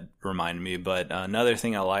know what reminded me, but another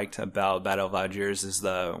thing I liked about Battle of Algiers is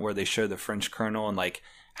where they show the French colonel and like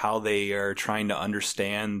how they are trying to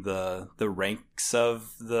understand the ranks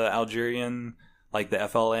of the Algerian, like the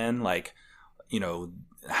FLN, like, you know,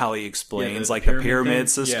 how he explains the pyramid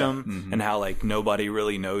system and how like nobody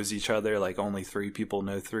really knows each other. Like only 3 people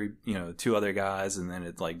know 2 other guys, and then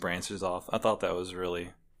it like branches off. I thought that was really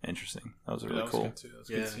interesting. That was really cool. That was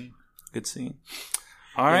a good scene. Good scene.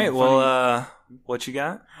 All right. Well, what you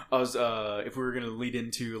got? I was, if we were going to lead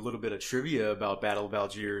into a little bit of trivia about Battle of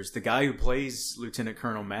Algiers, the guy who plays Lieutenant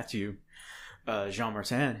Colonel Mathieu, Jean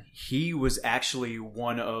Martin, he was actually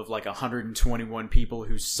one of like 121 people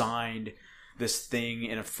who signed this thing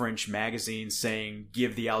in a French magazine saying,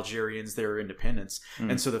 "Give the Algerians their independence."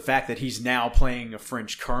 And so the fact that he's now playing a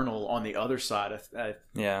French colonel on the other side,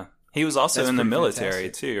 he was also in the military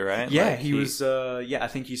fantastic. too, right? Yeah, like he was. I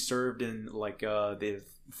think he served in like the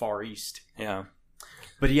Far East. Yeah,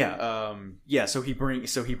 but so he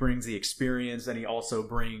brings the experience, and he also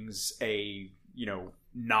brings a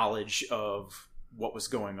knowledge of what was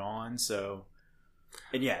going on. So,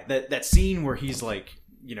 and that scene where he's like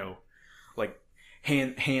like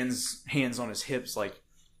hands on his hips, like,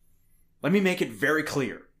 let me make it very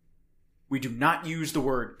clear, we do not use the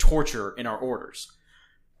word torture in our orders.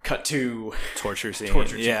 Cut to torture scene.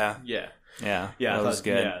 Yeah. That was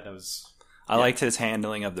good. Yeah, that was. I liked his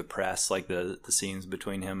handling of the press, like the scenes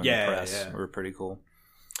between him and the press were pretty cool.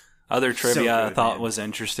 Other trivia I thought was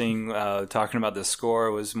interesting. Talking about the score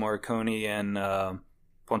was Morricone and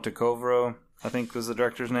Pontecorvo, I think was the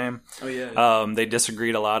director's name. Oh yeah. They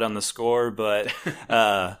disagreed a lot on the score, but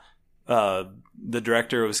the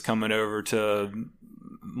director was coming over to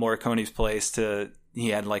Morricone's place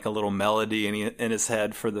he had like a little melody in his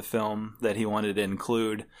head for the film that he wanted to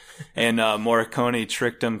include. And Morricone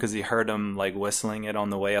tricked him because he heard him like whistling it on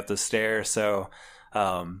the way up the stairs. So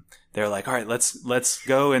they're like, all right, let's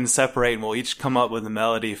go and separate, and we'll each come up with a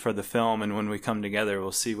melody for the film. And when we come together,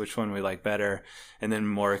 we'll see which one we like better. And then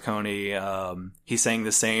Morricone, he sang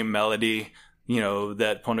the same melody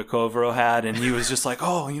that Pontecorvo had, and he was just like,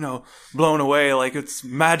 blown away, like it's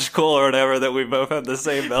magical or whatever that we both have the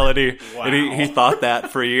same melody. Wow. And he thought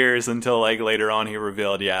that for years until like later on he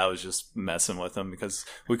revealed, I was just messing with him because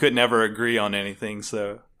we could never agree on anything.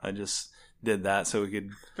 So I just did that so we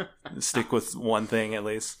could stick with one thing at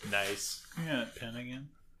least. Nice. Yeah, pen again.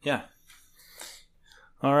 Yeah.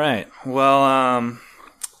 All right. Well,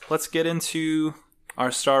 let's get into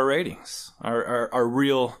our star ratings, our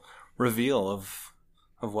real reveal of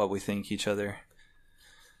what we think each other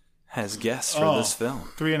has guessed for this film.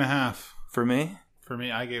 3.5 for me. For me,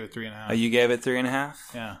 I gave it 3.5. You gave it 3.5.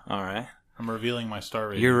 Yeah. All right. I'm revealing my star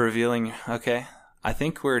rating. You're revealing. Okay. I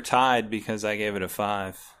think we're tied because I gave it a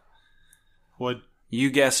 5. What? You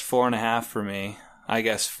guessed 4.5 for me. I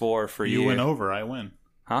guessed 4 for you. You win over. I win.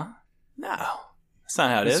 Huh? No. That's not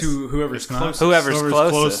how it is. Whoever's closest. Whoever's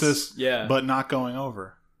closest. Yeah. But not going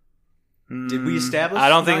over. Did we establish? I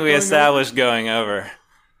don't think we established going over.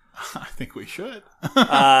 I think we should.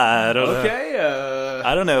 I don't know. Okay.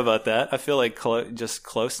 I don't know about that. I feel like just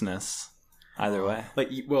closeness. Either way.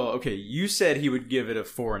 Okay. You said he would give it a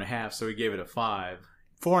 4.5, so he gave it a 5.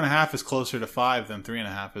 4.5 is closer to 5 than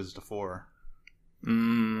 3.5 is to 4. I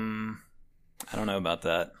don't know about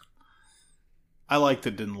that. I liked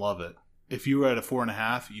it, didn't love it. If you were at a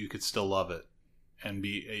 4.5, you could still love it and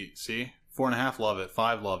be 8. See? 4.5, love it.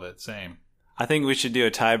 5, love it. Same. I think we should do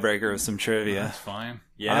a tiebreaker with some trivia. That's fine.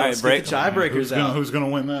 Yeah, let's break the tiebreakers out. Who's going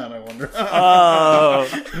to win that, I wonder? Oh.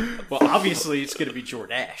 Well, obviously, it's going to be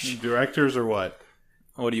Jordache. Directors or what?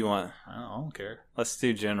 What do you want? I don't care. Let's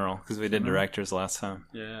do general, because we did directors last time.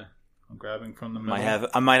 Yeah. I'm grabbing from the middle.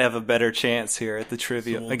 I might have a better chance here at the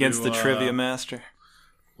trivia, so against the trivia master.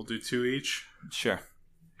 We'll do 2 each? Sure.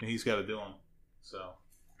 And he's got to do them. So.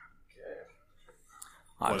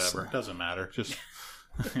 Okay. Whatever. Doesn't matter. Just.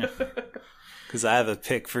 Because I have a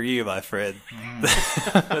pick for you, my friend,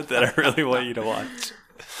 that I really want you to watch.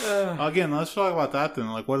 Again, let's talk about that then.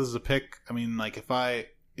 Like, what is the pick? I mean, like, if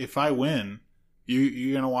I win,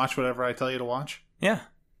 you're gonna watch whatever I tell you to watch? Yeah.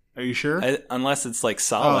 Are you sure? Unless it's like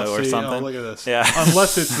Solo or something. Oh, look at this. Yeah.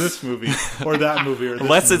 Unless it's this movie or that movie or this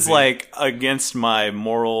unless movie. It's like against my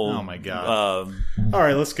moral. Oh my god. All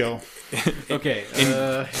right, let's go. Okay.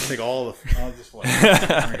 Take all the. I'll just wait.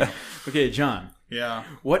 Okay, John. Yeah.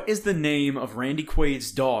 What is the name of Randy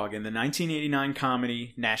Quaid's dog in the 1989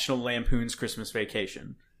 comedy National Lampoon's Christmas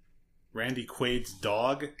Vacation? Randy Quaid's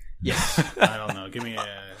dog? Yes. I don't know. Give me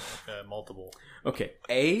a multiple. Okay.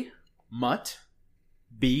 A. Mutt.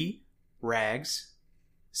 B. Rags.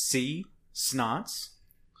 C. Snots.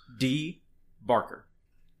 D. Barker.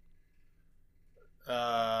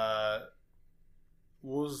 What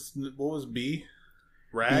was B?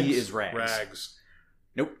 Rags? B is Rags. Rags.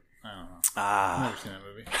 Nope. I don't know. Ah. I've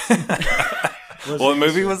never seen that movie. What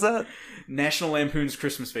movie was that? National Lampoon's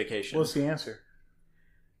Christmas Vacation. What's the answer?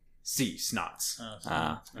 C. Snots.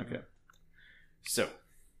 Okay. So,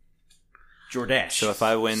 Jordache. So if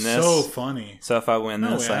I win this, So funny. so if I win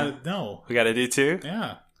this, No. we got to do 2.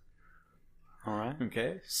 Yeah. All right.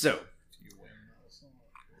 Okay. So. You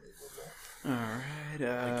win. All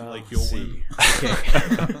right. Like you'll win.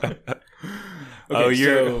 Okay. Oh,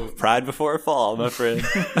 you're so, pride before a fall, my friend.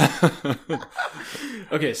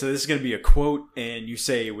 okay, so this is going to be a quote, and you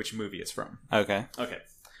say which movie it's from. Okay. Okay.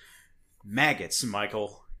 Maggots,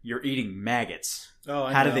 Michael. You're eating maggots. Oh,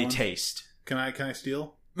 I How know do they one. taste? Can I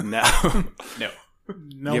steal? No. No.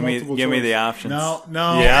 No. give me multiple the choice. options.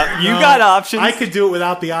 No. Yeah, you no. got options. I could do it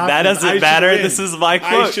without the options. That doesn't I should matter. win. This is my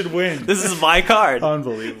quote. I should win. This is my card.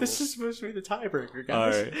 Unbelievable. This is supposed to be the tiebreaker,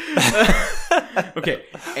 All guys. right. Okay.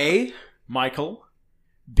 A. Michael.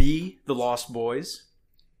 B. The Lost Boys.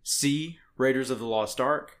 C. Raiders of the Lost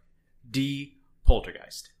Ark. D.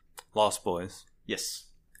 Poltergeist. Lost Boys. Yes.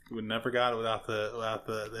 We would never got it without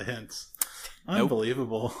the hints. Nope.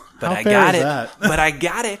 Unbelievable. But How I fair got is it. that? But I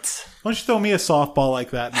got it. Why don't you throw me a softball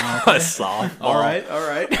like that now? A softball. All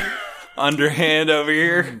right. Underhand over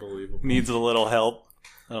here. Unbelievable. Needs a little help.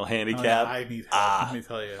 A little Oh, yeah, handicap. I need help. Let me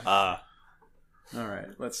tell you. All right.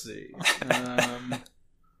 Let's see.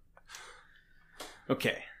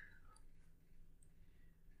 Okay.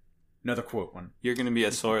 Another quote one. You're going to be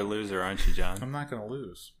a sore loser, aren't you, John? I'm not going to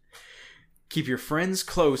lose. Keep your friends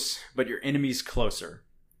close, but your enemies closer.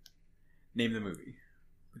 Name the movie.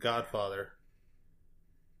 The Godfather.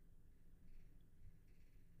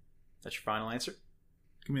 That's your final answer?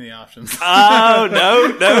 Give me the options. Oh,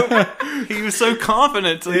 no. He was so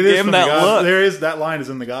confident till you It is gave him from that look. There is that line is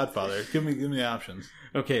in The Godfather. Give me the options.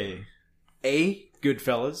 Okay. A.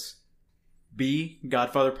 Goodfellas. B.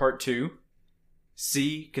 Godfather Part 2.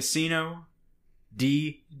 C. Casino.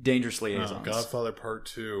 D. Dangerous Liaisons. Godfather Part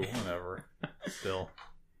 2. Whatever. Still.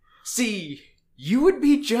 C. You would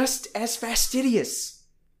be just as fastidious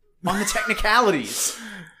on the technicalities,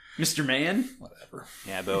 Mr. Man. Whatever.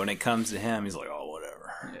 Yeah, but when it comes to him, he's like, oh,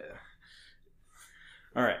 whatever. Yeah.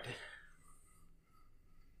 All right.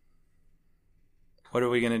 What are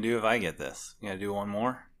we going to do if I get this? You got to do one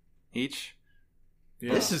more each?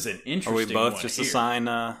 Yeah. This is an interesting Or we both one just here. assign...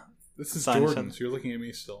 This is Sign Jordan's. You're looking at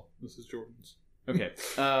me still. This is Jordan's. Okay.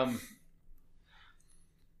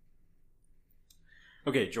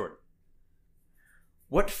 Okay, Jordan.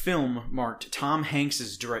 What film marked Tom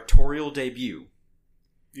Hanks' directorial debut?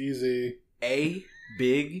 Easy. A.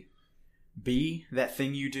 Big. B. That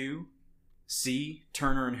Thing You Do. C.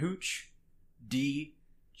 Turner and Hooch. D.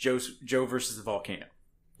 Joe versus the Volcano.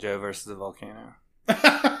 Joe versus the Volcano.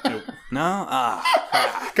 Nope. No?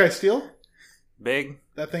 Ah. Can I steal? Big?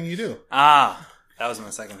 That Thing You Do. Ah. That was my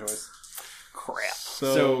second choice. Crap.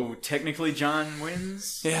 So technically, John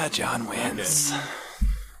wins. Yeah, John wins.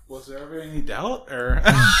 Was there ever any doubt? Or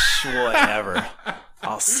Whatever.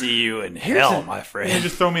 I'll see you in hell, my Can you friend.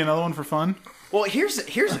 just throw me another one for fun? Well, here's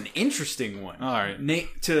an interesting one. All right.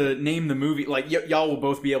 To name the movie, like y'all will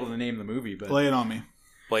both be able to name the movie, but Lay it on me.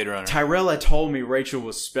 Blade Runner. Tyrell had told me Rachel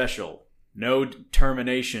was special. No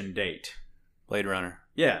termination date. Blade Runner.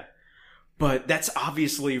 Yeah, but that's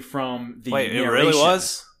obviously from the Wait, it narration. really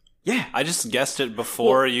was? Yeah. I just guessed it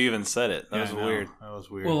before you even said it. That Yeah, was I know. weird. That was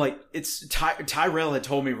weird. Well, like it's Tyrell had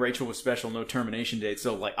told me Rachel was special, no termination date.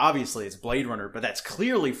 So, like, obviously it's Blade Runner, but that's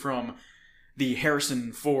clearly from the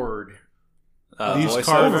Harrison Ford. these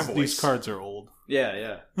voiceover? cards are old.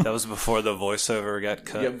 Yeah. That was before the voiceover got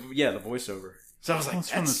cut. Yeah, the voiceover. So I was like, That's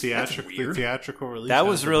from the theatrical release. That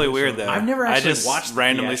was really weird, though. I've never actually I just watched the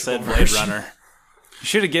randomly said theatrical Blade version. Runner. You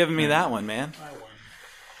should have given me that one, man. I won.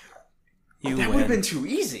 You that win. would have been too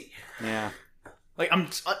easy. Yeah. Like I'm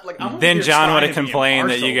over Then here John would trying have to be complained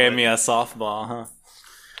that you impartial, gave but- me a softball, huh?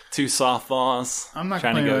 2 softballs. I'm not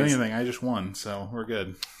trying to complaining go about anything. I just won, so we're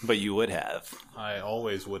good. But you would have. I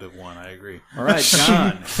always would have won. I agree. All right,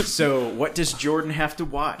 John. So what does Jordan have to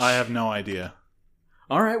watch? I have no idea.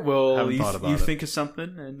 All right. Well, Haven't thought about you it. think of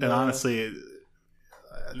something, and honestly,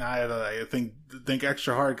 now I think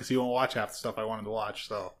extra hard because he won't watch half the stuff I wanted to watch.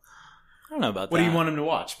 So I don't know about what that. do you want him to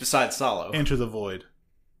watch besides Solo? Enter the Void.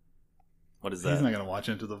 What is that? He's not going to watch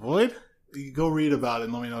Into the Void. You go read about it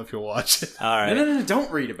and let me know if you'll watch it. All right. No,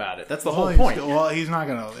 don't read about it. That's the whole point. He's not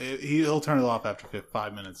going to. He'll turn it off after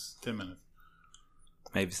 5 minutes, 10 minutes.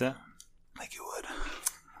 Maybe so. I think you would.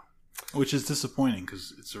 Which is disappointing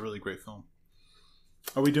because it's a really great film.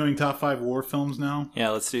 Are we doing top 5 war films now? Yeah,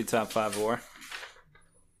 let's do top 5 war.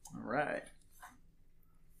 All right.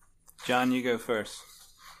 John, you go first.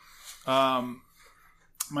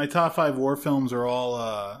 My top 5 war films are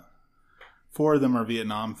all 4 of them are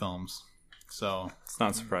Vietnam films. So it's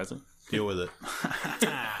not surprising. Deal with it.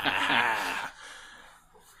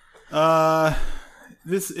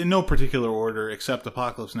 This in no particular order, except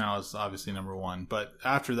Apocalypse Now is obviously number 1. But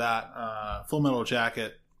after that, Full Metal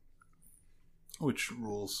Jacket, which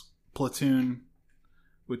rules. Platoon,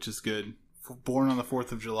 which is good. Born on the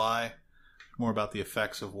 4th of July, more about the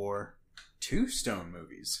effects of war. 2 Stone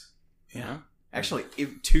movies. Yeah. Actually,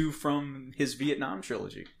 2 from his Vietnam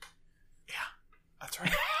trilogy. Yeah, that's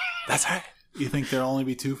right. That's right. You think there'll only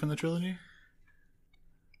be 2 from the trilogy?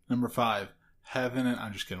 Number 5, Heaven and...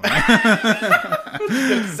 I'm just kidding. That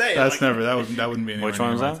wouldn't be anywhere. Which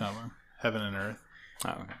one was that? Heaven and Earth. Oh,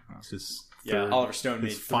 okay. It's his Oliver Stone made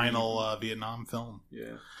his final Vietnam film.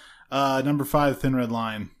 Yeah. Number 5, Thin Red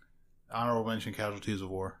Line. Honorable mention, Casualties of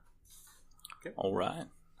War. Okay. All right.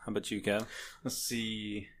 How about you, Kev? Let's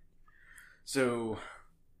see. So,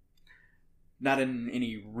 not in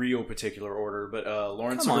any real particular order, but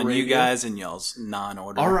Lawrence of Arabia. You guys in y'all's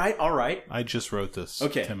non-order. All right. I just wrote this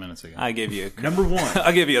 10 minutes ago. I give you Number 1.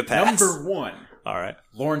 I'll give you a pass. Number 1. All right.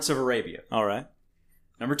 Lawrence of Arabia. All right.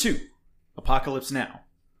 Number 2. Apocalypse Now.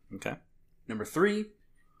 Okay. Number 3.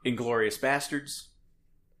 Inglourious Bastards.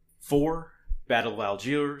 4. Battle of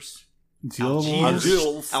Algiers. Algiers.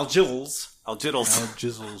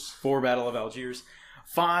 4. Battle of Algiers.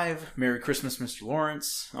 5. Merry Christmas, Mr.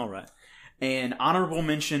 Lawrence. All right. And honorable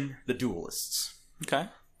mention, The Duelists. Okay.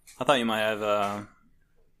 I thought you might have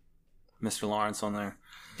Mr. Lawrence on there.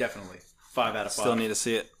 Definitely. 5 out of 5. Still need to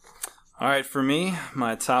see it. All right, for me,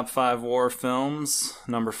 my top 5 war films.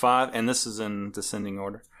 Number 5, and this is in descending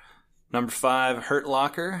order. Number 5, Hurt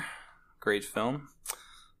Locker. Great film.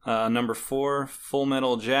 Number 4, Full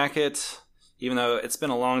Metal Jacket. Even though it's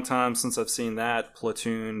been a long time since I've seen that,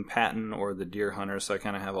 Platoon, Patton, or The Deer Hunter, so I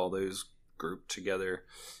kind of have all those grouped together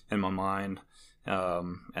in my mind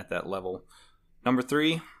at that level. Number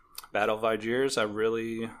 3, Battle of Algiers. I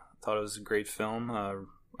really thought it was a great film.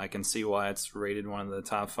 I can see why it's rated one of the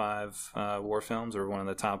top 5 war films, or one of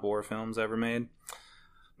the top war films ever made.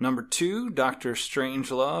 Number 2, Dr.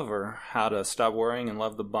 Strangelove, or How to Stop Worrying and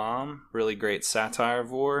Love the Bomb. Really great satire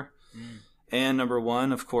of war. And number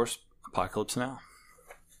 1, of course, Apocalypse Now.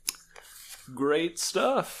 Great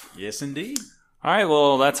stuff. Yes, indeed. All right,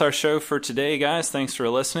 well, that's our show for today, guys. Thanks for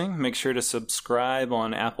listening. Make sure to subscribe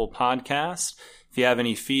on Apple Podcasts. If you have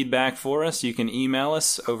any feedback for us, you can email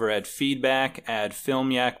us over at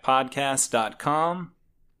feedback@filmyakpodcast.com.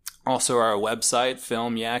 Also, our website,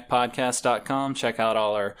 filmyakpodcast.com. Check out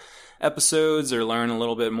all our episodes or learn a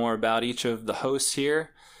little bit more about each of the hosts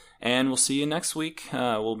here. And we'll see you next week.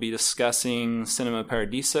 We'll be discussing Cinema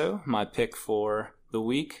Paradiso, my pick for the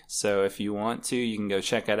week. So if you want to, you can go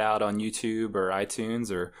check it out on YouTube or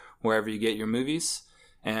iTunes or wherever you get your movies.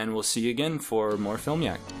 And we'll see you again for more Film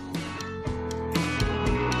Yak.